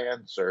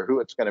Giants or who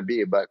it's going to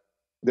be, but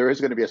there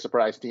is going to be a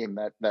surprise team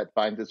that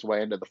finds its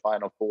way into the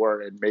Final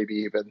Four and maybe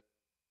even,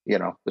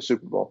 the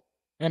Super Bowl.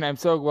 And I'm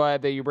so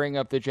glad that you bring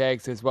up the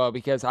Jags as well,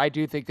 because I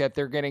do think that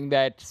they're getting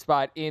that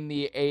spot in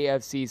the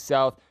AFC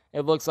South.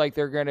 It looks like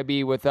they're going to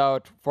be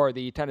for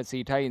the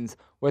Tennessee Titans,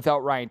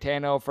 without Ryan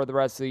Tannehill for the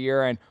rest of the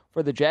year. And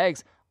for the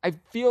Jags, I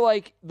feel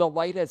like the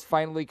light has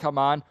finally come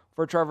on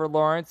for Trevor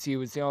Lawrence. He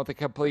was, the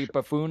complete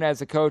buffoon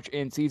as a coach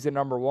in season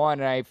number 1.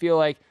 And I feel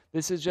like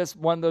this is just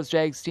one of those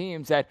Jags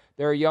teams that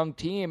they're a young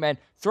team, and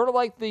sort of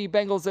like the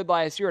Bengals did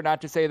last year.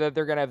 Not to say that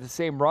they're going to have the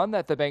same run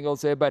that the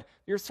Bengals did, but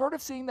you're sort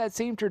of seeing that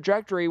same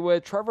trajectory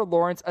with Trevor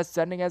Lawrence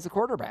ascending as a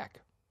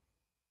quarterback.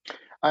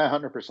 I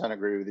 100%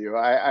 agree with you.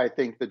 I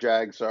think the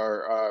Jags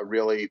are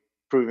really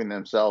proving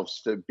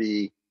themselves to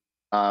be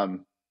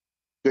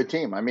good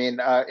team. I mean,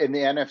 in the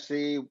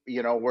NFC,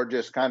 we're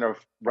just kind of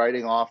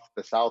writing off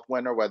the South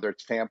winner, whether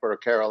it's Tampa or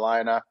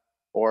Carolina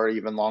or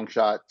even long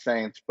shot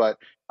Saints. But,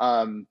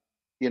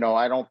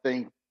 I don't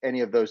think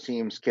any of those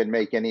teams can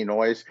make any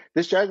noise.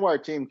 This Jaguar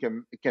team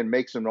can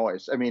make some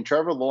noise. I mean,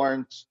 Trevor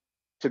Lawrence,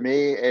 to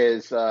me,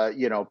 is,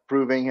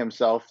 proving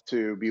himself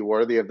to be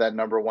worthy of that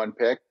number 1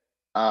 pick.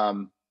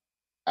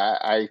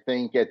 I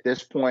think at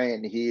this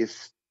point,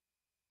 he's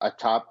a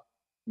top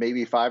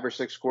maybe 5 or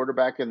 6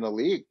 quarterback in the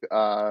league.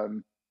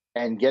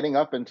 And getting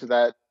up into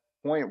that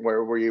point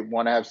where you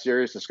want to have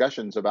serious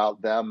discussions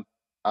about them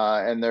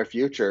and their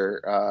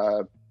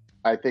future.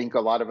 I think a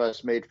lot of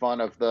us made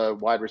fun of the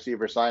wide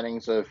receiver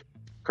signings of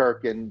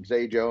Kirk and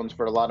Zay Jones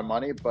for a lot of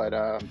money, but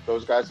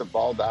those guys have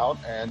balled out,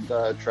 and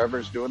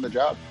Trevor's doing the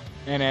job.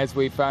 And as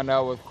we found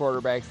out with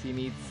quarterbacks, you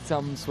need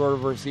some sort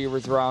of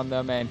receivers around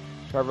them, and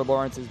Trevor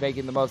Lawrence is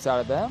making the most out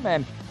of them.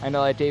 And I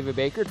know that David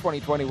Baker,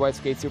 2020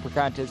 Westgate Super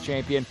Contest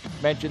champion,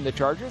 mentioned the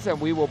Chargers,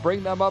 and we will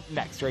bring them up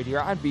next right here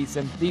on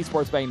VSiN, the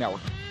Sports Betting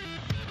Network.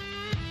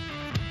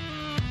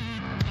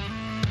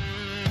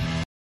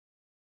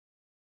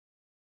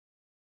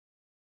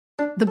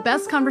 The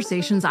best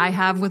conversations I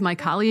have with my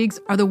colleagues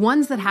are the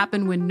ones that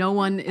happen when no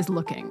one is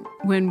looking,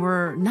 when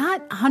we're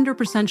not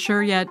 100%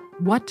 sure yet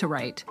what to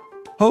write.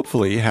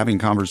 Hopefully, having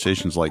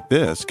conversations like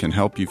this can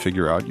help you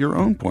figure out your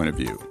own point of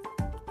view.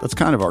 That's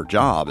kind of our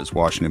job as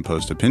Washington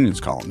Post opinions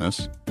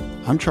columnists.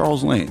 I'm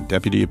Charles Lane,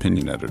 Deputy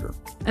Opinion Editor.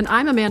 And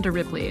I'm Amanda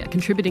Ripley, a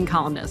contributing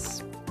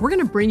columnist. We're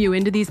going to bring you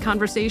into these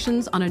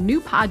conversations on a new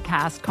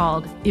podcast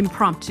called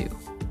Impromptu.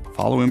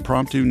 Follow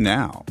Impromptu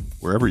now,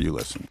 wherever you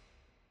listen.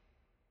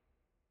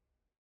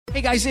 Hey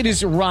guys, it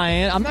is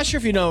Ryan. I'm not sure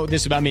if you know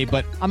this about me,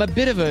 but I'm a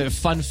bit of a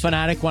fun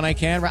fanatic when I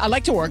can. I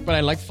like to work, but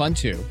I like fun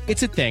too.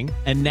 It's a thing.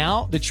 And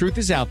now the truth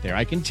is out there.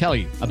 I can tell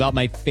you about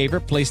my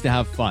favorite place to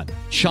have fun.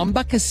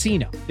 Chumba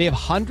Casino. They have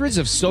hundreds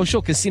of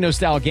social casino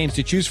style games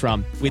to choose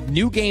from with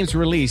new games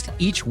released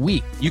each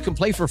week. You can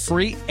play for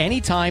free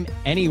anytime,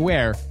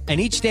 anywhere. And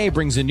each day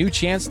brings a new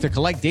chance to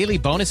collect daily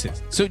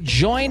bonuses. So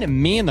join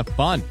me in the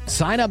fun.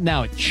 Sign up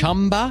now at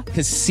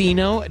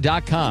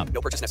ChumbaCasino.com.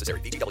 No purchase necessary.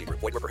 VGW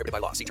Group. Void where prohibited by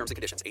law. See terms and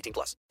conditions. 18+.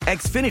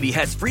 Xfinity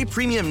has free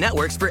premium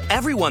networks for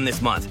everyone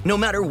this month, no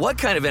matter what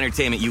kind of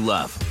entertainment you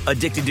love.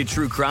 Addicted to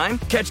true crime?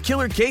 Catch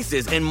killer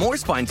cases and more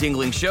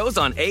spine-tingling shows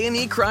on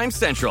A&E Crime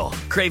Central.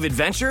 Crave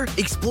adventure?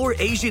 Explore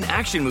Asian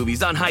action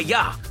movies on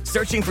Hi-YAH.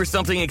 Searching for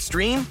something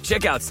extreme?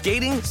 Check out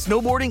skating,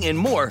 snowboarding, and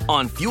more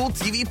on Fuel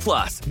TV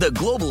Plus, the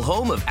global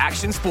home of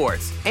action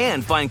sports.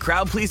 And find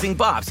crowd-pleasing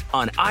bops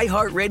on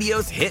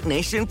iHeartRadio's Hit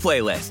Nation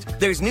playlist.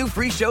 There's new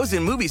free shows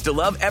and movies to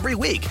love every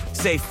week.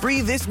 Say free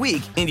this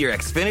week in your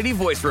Xfinity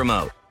voice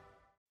remote.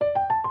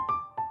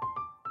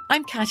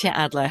 I'm Katya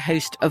Adler,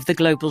 host of The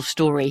Global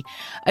Story.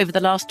 Over the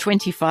last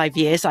 25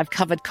 years, I've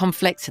covered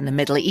conflicts in the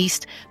Middle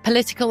East,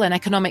 political and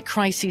economic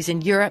crises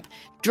in Europe,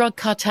 drug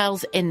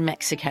cartels in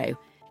Mexico.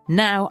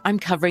 Now I'm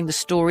covering the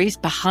stories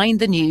behind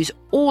the news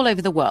all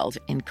over the world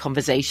in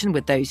conversation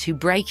with those who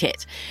break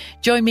it.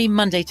 Join me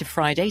Monday to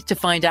Friday to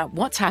find out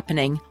what's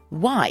happening,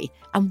 why,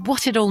 and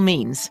what it all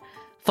means.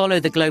 Follow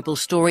The Global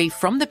Story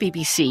from the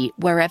BBC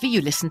wherever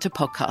you listen to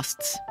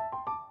podcasts.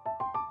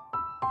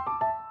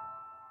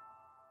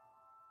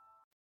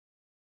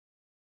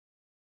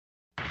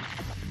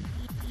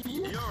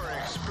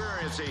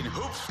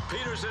 Hoops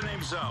Peterson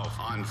himself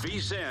on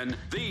VSiN,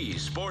 the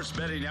Sports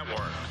Betting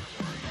Network.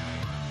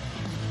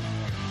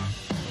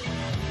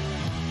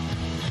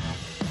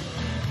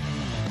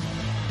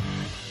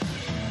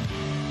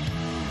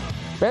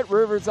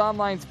 BetRivers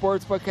Online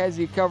Sportsbook has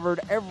you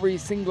covered every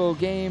single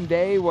game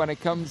day when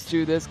it comes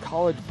to this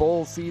college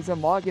bowl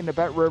season. Log into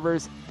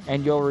BetRivers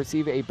and you'll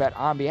receive a bet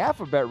on behalf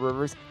of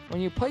BetRivers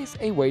when you place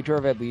a wager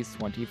of at least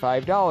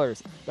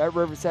 $25.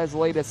 BetRivers has the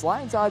latest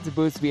lines, odds, and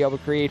boosts to be able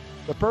to create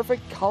the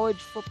perfect college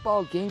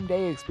football game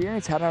day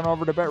experience. Head on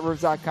over to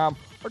BetRivers.com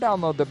or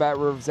download the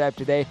BetRivers app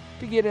today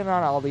to get in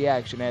on all the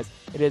action, as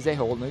it is a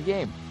whole new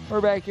game.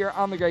 We're back here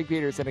on the Greg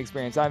Peterson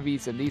Experience on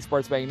VSiN, the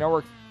Sports Betting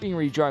Network, being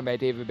rejoined by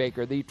David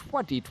Baker, the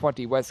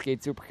 2020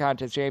 Westgate Super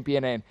Contest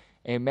champion and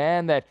a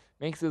man that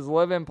makes his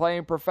living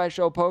playing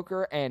professional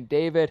poker. And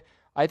David,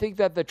 I think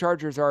that the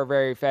Chargers are a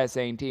very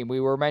fascinating team. We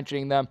were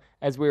mentioning them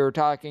as we were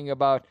talking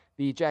about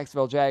the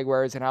Jacksonville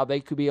Jaguars and how they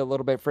could be a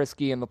little bit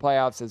frisky in the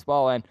playoffs as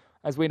well. And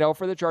as we know,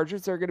 for the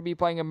Chargers, they're going to be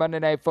playing a Monday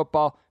Night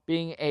Football,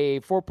 being a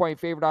 4-point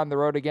favorite on the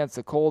road against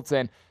the Colts.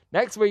 And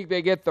next week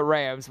they get the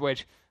Rams,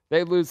 which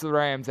they lose the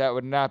Rams. That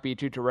would not be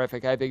too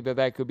terrific. I think that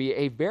that could be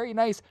a very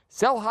nice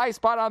sell-high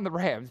spot on the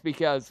Rams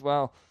because,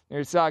 well,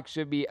 their stock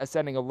should be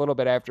ascending a little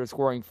bit after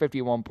scoring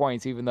 51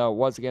 points, even though it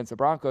was against the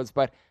Broncos.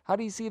 But how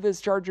do you see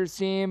this Chargers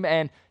team,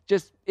 and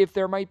just if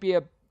there might be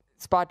a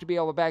spot to be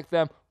able to back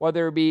them,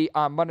 whether it be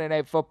on Monday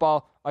Night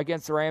Football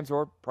against the Rams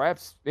or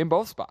perhaps in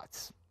both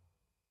spots?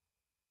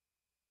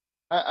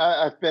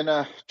 I've been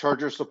a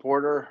Charger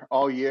supporter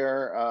all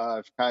year.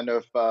 I've kind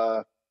of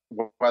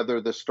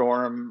weathered the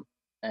storm,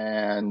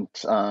 and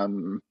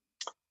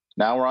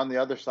now we're on the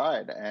other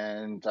side.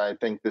 And I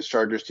think this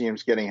Chargers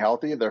team's getting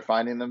healthy. They're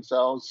finding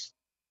themselves.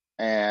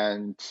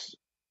 And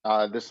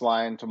this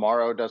line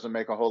tomorrow doesn't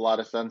make a whole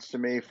lot of sense to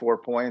me. 4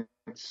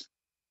 points.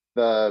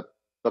 The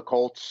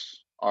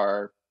Colts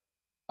are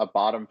a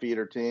bottom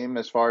feeder team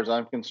as far as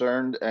I'm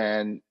concerned,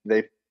 and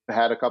they've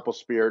had a couple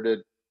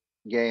spirited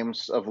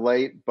games of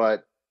late,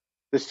 but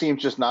this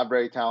team's just not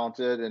very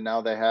talented. And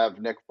now they have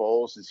Nick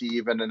Foles. Is he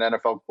even an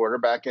NFL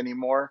quarterback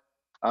anymore?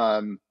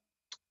 I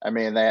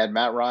mean, they had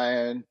Matt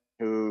Ryan,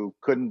 who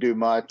couldn't do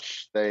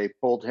much. They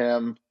pulled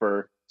him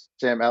for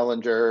Sam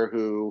Ehlinger,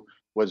 who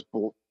was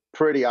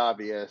pretty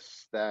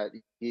obvious that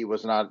he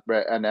was not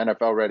an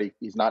NFL ready.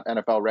 He's not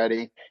NFL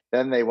ready.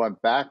 Then they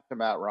went back to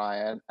Matt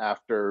Ryan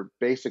after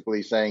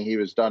basically saying he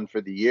was done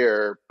for the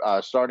year,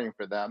 starting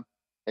for them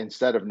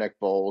instead of Nick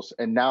Foles.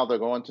 And now they're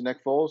going to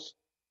Nick Foles.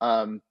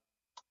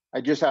 I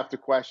just have to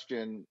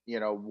question,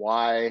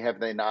 why had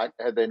they not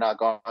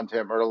gone to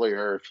him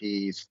earlier if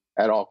he's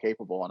at all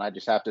capable? And I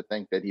just have to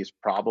think that he's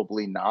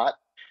probably not.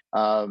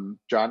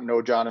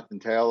 No Jonathan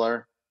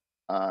Taylor.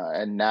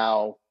 And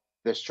now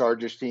this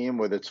Chargers team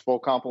with its full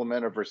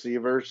complement of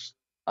receivers,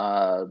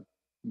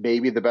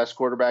 maybe the best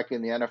quarterback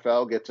in the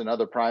NFL gets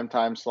another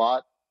primetime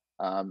slot,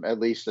 at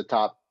least a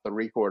top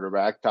 3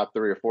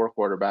 or 4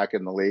 quarterback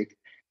in the league.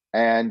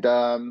 And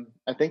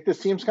I think this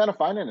team's kind of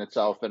finding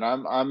itself, and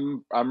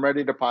I'm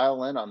ready to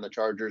pile in on the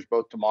Chargers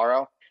both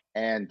tomorrow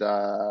and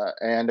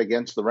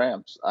against the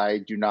Rams. I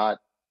do not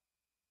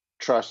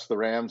trust the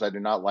Rams. I do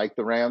not like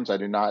the Rams.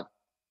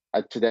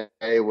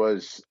 Today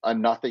was a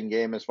nothing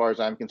game as far as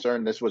I'm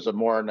concerned. This was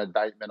more an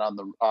indictment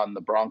on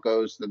the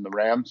Broncos than the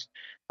Rams.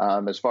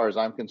 As far as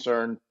I'm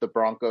concerned, the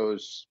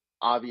Broncos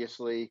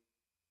obviously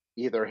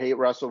either hate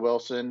Russell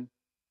Wilson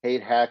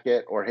hate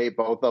Hackett or hate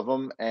both of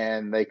them,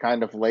 and they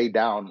kind of lay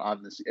down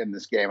in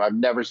this game. I've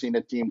never seen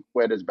a team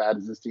quit as bad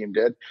as this team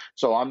did.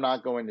 So I'm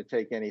not going to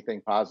take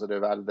anything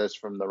positive out of this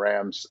from the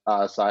Rams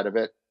side of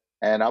it.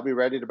 And I'll be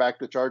ready to back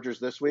the Chargers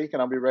this week,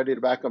 and I'll be ready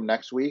to back them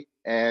next week.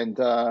 And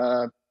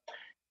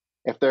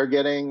if they're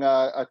getting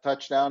a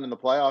touchdown in the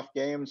playoff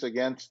games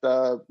against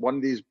one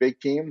of these big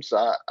teams,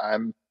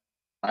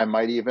 I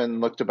might even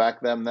look to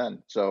back them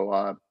then. So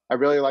I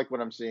really like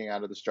what I'm seeing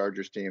out of this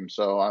Chargers team.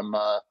 So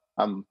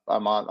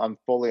I'm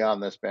fully on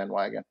this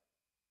bandwagon.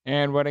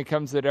 And when it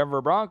comes to the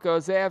Denver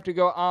Broncos, they have to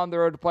go on the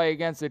road to play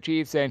against the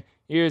Chiefs. And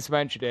you just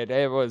mentioned it.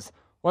 It was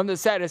one of the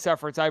saddest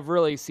efforts I've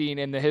really seen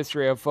in the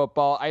history of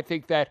football. I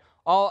think that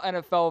all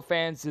NFL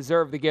fans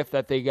deserve the gift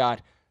that they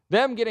got.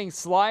 Them getting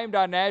slimed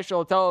on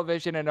national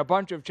television and a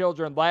bunch of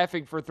children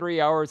laughing for 3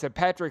 hours at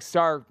Patrick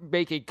Starr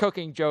making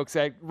cooking jokes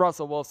at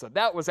Russell Wilson.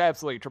 That was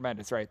absolutely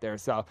tremendous right there.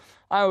 So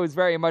I was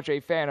very much a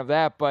fan of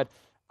that. But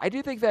I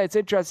do think that it's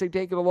interesting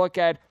taking a look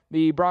at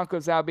the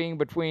Broncos now being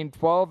between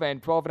 12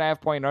 and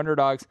 12.5 point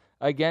underdogs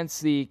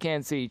against the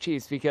Kansas City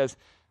Chiefs, because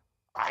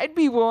I'd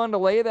be willing to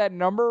lay that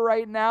number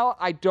right now.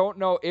 I don't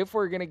know if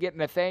we're going to get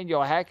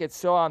Nathaniel Hackett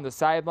still on the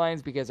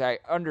sidelines, because I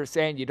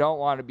understand you don't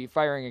want to be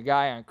firing a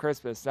guy on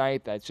Christmas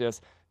night. That's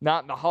just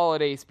not in the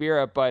holiday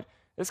spirit, but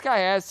this guy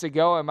has to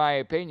go, in my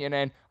opinion.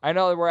 And I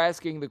know that we're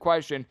asking the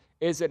question,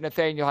 is it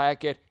Nathaniel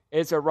Hackett?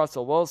 Is it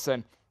Russell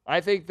Wilson? I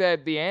think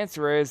that the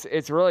answer is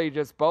it's really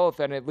just both,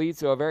 and it leads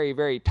to a very,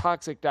 very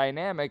toxic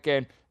dynamic,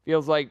 and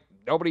feels like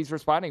nobody's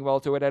responding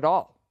well to it at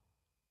all.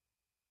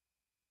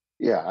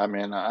 Yeah, I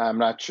mean, I'm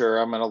not sure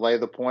I'm going to lay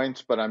the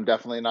points, but I'm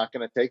definitely not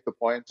going to take the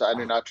points. I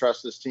do not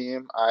trust this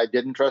team. I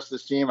didn't trust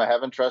this team. I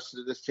haven't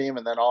trusted this team.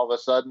 And then all of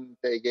a sudden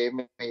they gave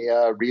me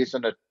a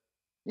reason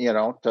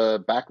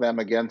to back them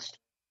against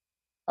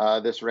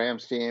this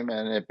Rams team,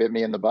 and it bit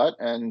me in the butt.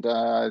 And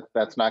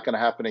that's not going to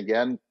happen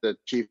again. The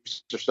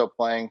Chiefs are still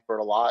playing for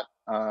a lot,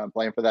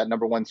 playing for that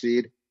number 1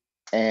 seed.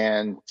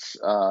 And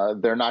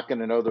they're not going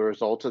to know the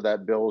results of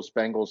that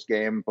Bills-Bengals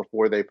game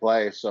before they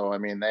play. So, I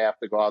mean, they have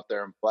to go out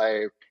there and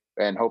play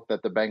and hope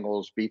that the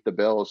Bengals beat the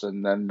Bills,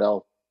 and then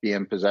they'll be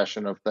in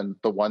possession of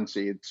the 1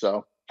 seed.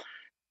 So,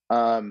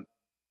 I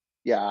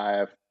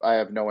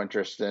have no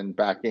interest in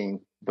backing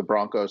the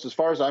Broncos. As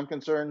far as I'm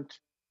concerned,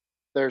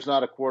 there's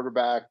not a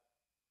quarterback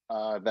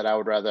that I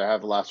would rather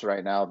have less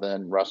right now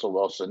than Russell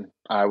Wilson.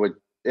 I would,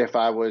 if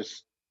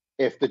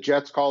the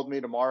Jets called me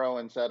tomorrow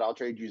and said, I'll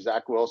trade you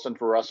Zach Wilson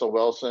for Russell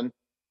Wilson,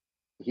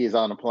 he's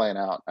on a plane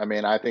out. I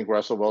mean, I think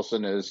Russell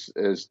Wilson is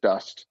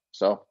dust.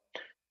 So,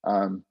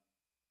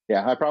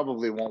 I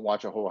probably won't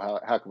watch a whole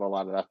heck of a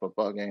lot of that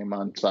football game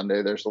on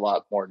Sunday. There's a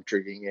lot more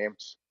intriguing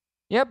games.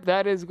 Yep,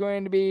 that is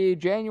going to be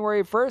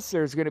January 1st.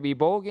 There's going to be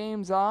bowl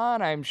games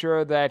on. I'm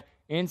sure that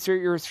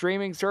insert your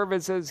streaming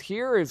services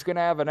here is going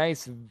to have a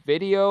nice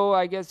video,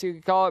 I guess you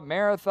could call it,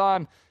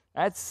 marathon.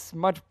 That's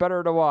much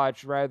better to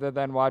watch rather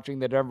than watching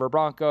the Denver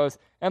Broncos.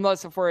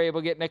 Unless if we're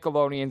able to get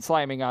Nickelodeon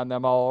sliming on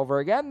them all over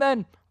again,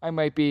 then I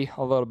might be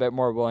a little bit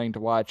more willing to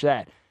watch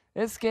that.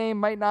 This game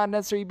might not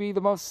necessarily be the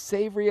most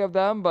savory of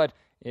them, but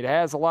it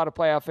has a lot of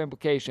playoff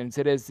implications.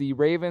 It is the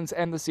Ravens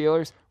and the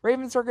Steelers.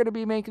 Ravens are going to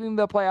be making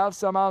the playoffs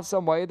somehow,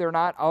 some way. They're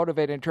not out of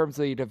it in terms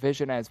of the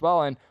division as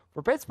well. And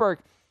for Pittsburgh,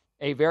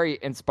 a very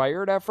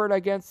inspired effort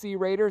against the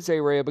Raiders.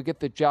 They were able to get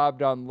the job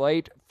done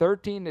late,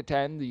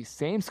 13-10, the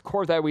same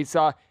score that we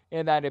saw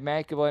in that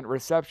Immaculate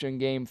Reception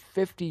game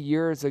 50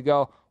 years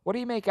ago. What do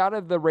you make out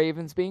of the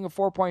Ravens being a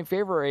 4-point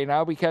favorite right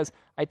now? Because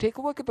I take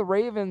a look at the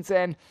Ravens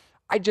and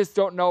I just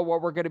don't know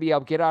what we're going to be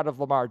able to get out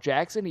of Lamar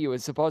Jackson. He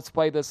was supposed to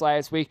play this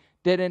last week,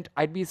 didn't.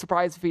 I'd be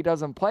surprised if he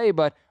doesn't play,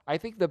 but I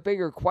think the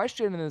bigger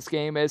question in this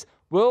game is,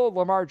 will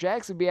Lamar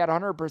Jackson be at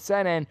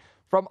 100%? And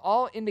from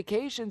all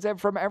indications and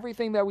from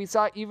everything that we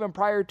saw even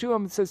prior to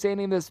him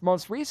sustaining this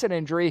most recent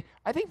injury,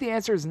 I think the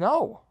answer is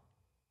no.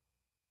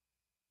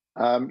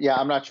 I'm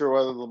not sure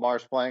whether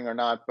Lamar's playing or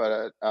not,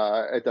 but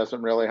it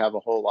doesn't really have a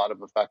whole lot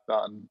of effect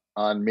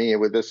on me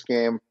with this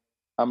game.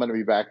 I'm going to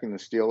be backing the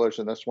Steelers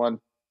in this one.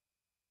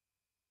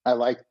 I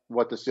like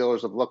what the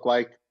Steelers have looked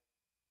like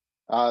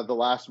the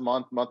last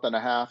month and a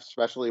half,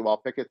 especially while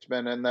Pickett's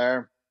been in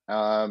there.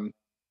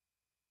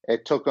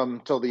 It took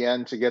them till the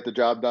end to get the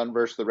job done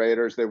versus the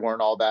Raiders. They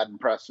weren't all that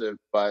impressive,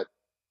 but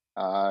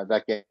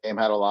that game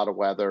had a lot of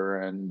weather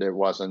and it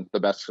wasn't the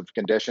best of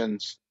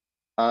conditions.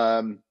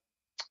 And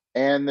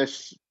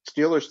this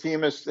Steelers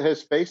team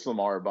has faced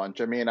Lamar a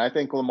bunch. I mean, I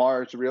think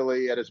Lamar is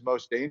really at his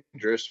most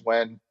dangerous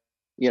when,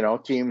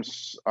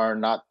 teams are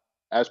not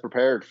as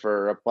prepared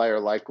for a player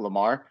like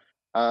Lamar.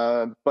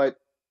 But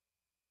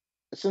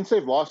since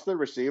they've lost their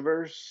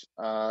receivers,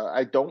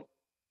 I'm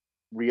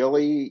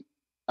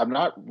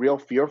not real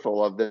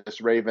fearful of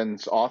this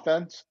Ravens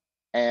offense,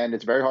 and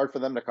it's very hard for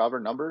them to cover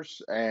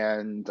numbers.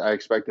 And I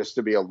expect this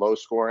to be a low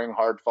scoring,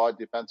 hard fought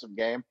defensive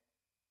game.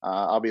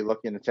 I'll be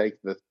looking to take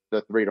the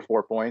 3 to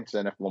 4 points.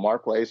 And if Lamar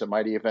plays, it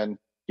might even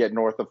get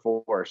north of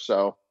 4.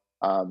 So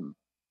I'm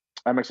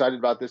excited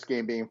about this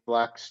game being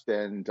flexed,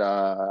 and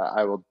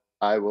I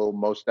will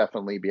most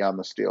definitely be on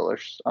the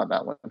Steelers on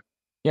that one.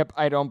 Yep,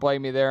 I don't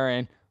blame you there.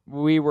 And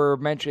we were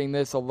mentioning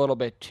this a little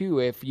bit too.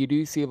 If you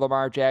do see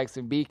Lamar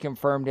Jackson be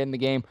confirmed in the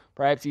game,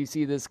 perhaps you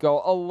see this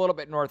go a little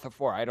bit north of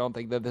 4. I don't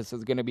think that this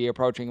is going to be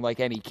approaching like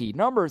any key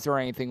numbers or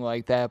anything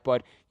like that,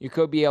 but you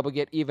could be able to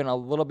get even a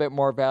little bit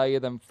more value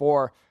than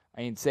 4.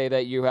 I mean, say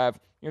that you have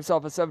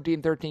yourself a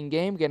 17-13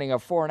 game, getting a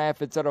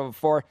 4.5 instead of a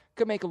 4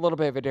 could make a little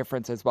bit of a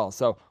difference as well.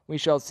 So we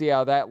shall see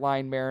how that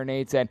line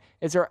marinates. And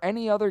is there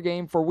any other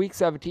game for Week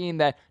 17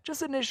 that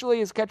just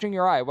initially is catching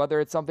your eye, whether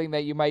it's something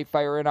that you might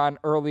fire in on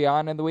early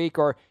on in the week,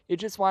 or you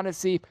just want to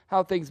see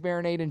how things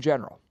marinate in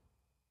general?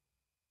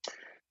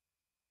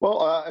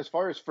 Well, as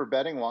far as for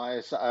betting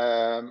wise,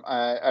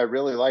 I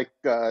really like,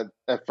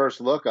 at first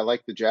look, I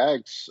like the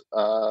Jags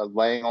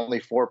laying only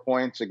 4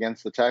 points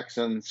against the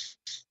Texans.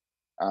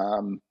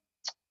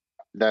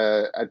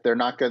 They're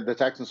not good. The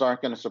Texans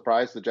aren't going to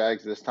surprise the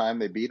Jags this time.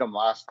 They beat them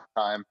last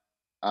time,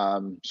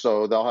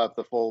 so they'll have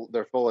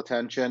their full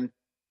attention.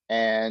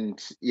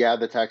 And yeah,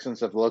 the Texans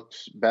have looked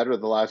better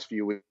the last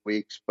few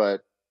weeks,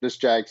 but this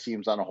Jags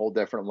team's on a whole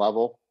different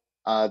level.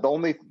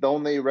 The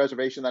only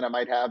reservation that I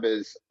might have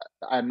is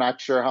I'm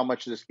not sure how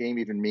much this game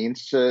even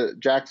means to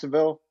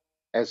Jacksonville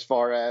as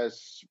far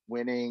as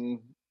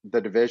winning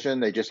the division.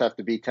 They just have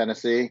to beat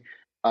Tennessee,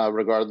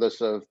 regardless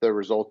of the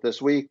result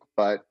this week,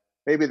 but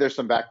maybe there's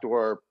some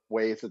backdoor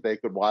ways that they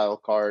could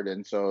wild card,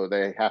 and so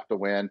they have to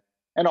win.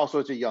 And also,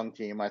 it's a young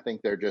team. I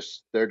think they're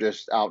just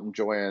out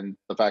enjoying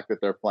the fact that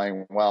they're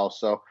playing well.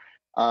 So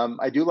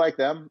I do like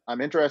them.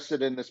 I'm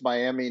interested in this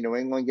Miami-New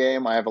England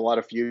game. I have a lot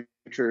of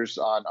futures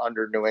on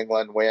under New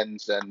England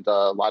wins and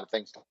a lot of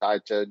things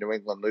tied to New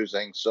England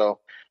losing. So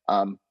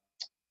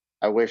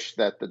I wish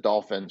that the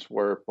Dolphins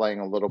were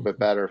playing a little bit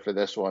better for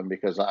this one,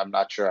 because I'm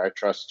not sure I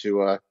trust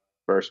Tua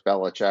versus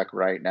Belichick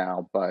right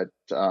now, but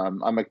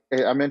I'm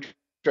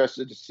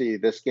interested to see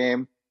this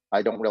game.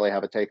 I don't really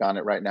have a take on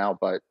it right now,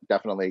 but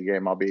definitely a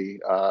game I'll be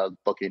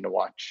looking to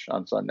watch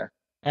on Sunday.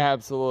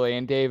 Absolutely.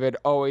 And David,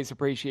 always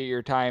appreciate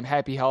your time.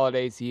 Happy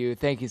holidays to you.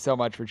 Thank you so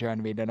much for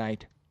joining me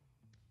tonight.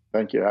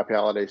 Thank you. Happy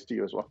holidays to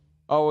you as well.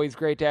 Always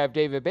great to have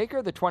David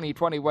Baker, the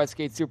 2020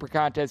 Westgate Super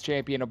Contest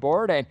champion,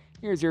 aboard. And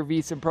here's your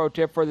VSiN Pro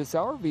tip for this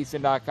hour,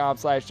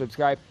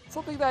 VSiN.com/subscribe.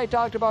 Something that I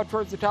talked about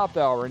towards the top of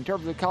the hour in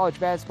terms of college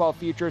basketball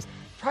futures.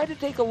 Try to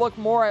take a look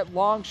more at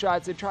long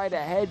shots and try to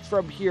hedge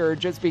from here,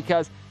 just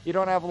because you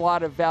don't have a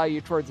lot of value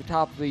towards the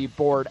top of the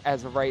board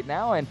as of right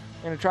now. And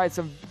we're going to try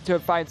to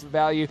find some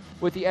value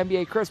with the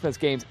NBA Christmas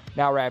games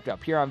now wrapped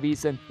up here on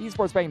VSiN, the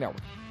Sports Betting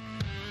Network.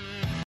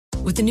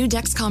 With the new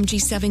Dexcom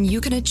G7,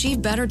 you can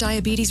achieve better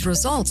diabetes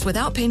results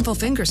without painful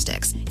finger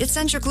sticks. It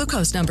sends your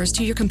glucose numbers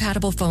to your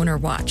compatible phone or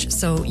watch,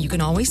 so you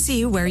can always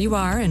see where you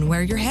are and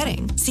where you're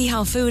heading. See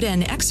how food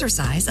and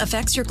exercise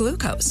affects your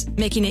glucose,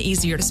 making it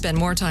easier to spend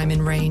more time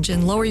in range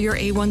and lower your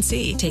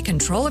A1C. Take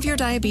control of your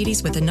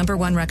diabetes with the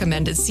 #1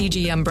 recommended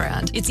CGM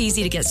brand. It's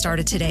easy to get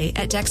started today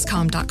at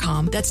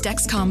Dexcom.com. That's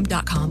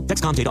Dexcom.com.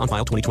 Dexcom data on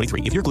file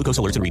 2023. If your glucose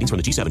alerts and readings from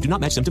the G7 do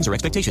not match symptoms or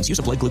expectations, use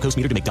a blood glucose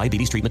meter to make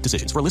diabetes treatment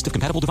decisions. For a list of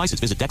compatible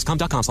devices, visit Dexcom.com/compatibility.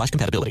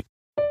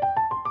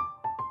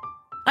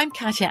 I'm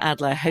Katya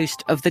Adler,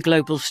 host of The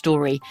Global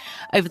Story.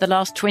 Over the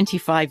last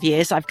 25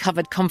 years, I've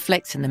covered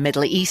conflicts in the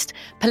Middle East,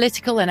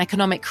 political and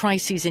economic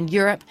crises in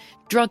Europe,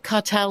 drug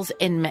cartels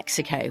in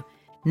Mexico.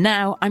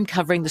 Now I'm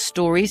covering the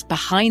stories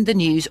behind the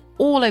news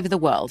all over the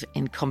world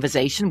in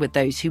conversation with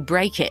those who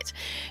break it.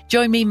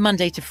 Join me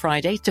Monday to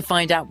Friday to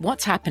find out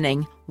what's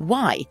happening,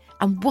 why,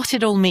 and what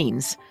it all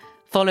means.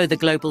 Follow The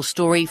Global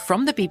Story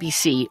from the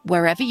BBC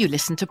wherever you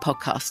listen to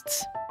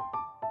podcasts.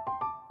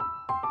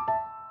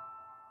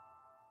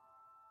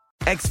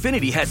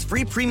 Xfinity has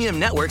free premium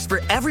networks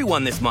for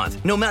everyone this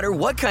month, no matter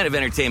what kind of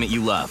entertainment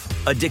you love.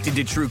 Addicted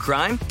to true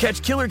crime?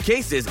 Catch killer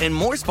cases and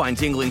more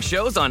spine-tingling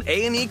shows on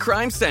A&E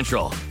Crime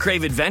Central.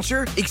 Crave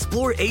adventure?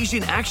 Explore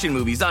Asian action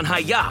movies on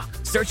Hi-YAH.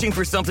 Searching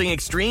for something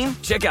extreme?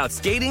 Check out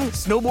skating,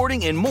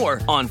 snowboarding, and more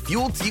on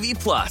Fuel TV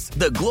Plus,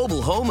 the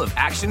global home of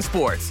action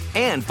sports.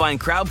 And find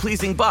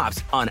crowd-pleasing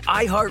bops on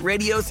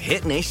iHeartRadio's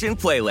Hit Nation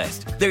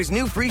playlist. There's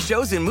new free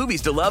shows and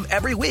movies to love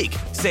every week.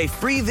 Say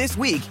free this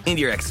week in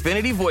your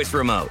Xfinity voice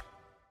remote.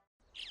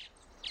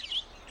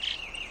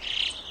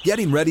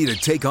 Getting ready to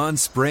take on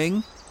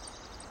spring?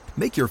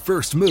 Make your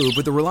first move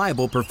with the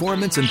reliable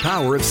performance and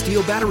power of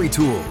Steel battery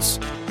tools.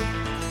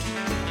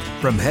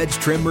 From hedge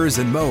trimmers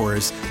and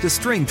mowers to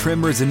string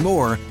trimmers and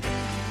more,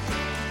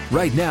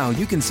 right now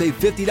you can save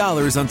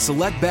 $50 on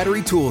select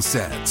battery tool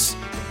sets.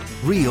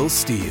 Real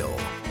Steel.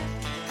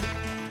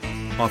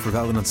 Offer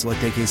valid on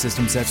select AK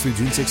system sets through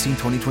June 16,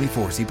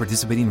 2024. See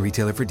participating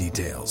retailer for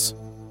details.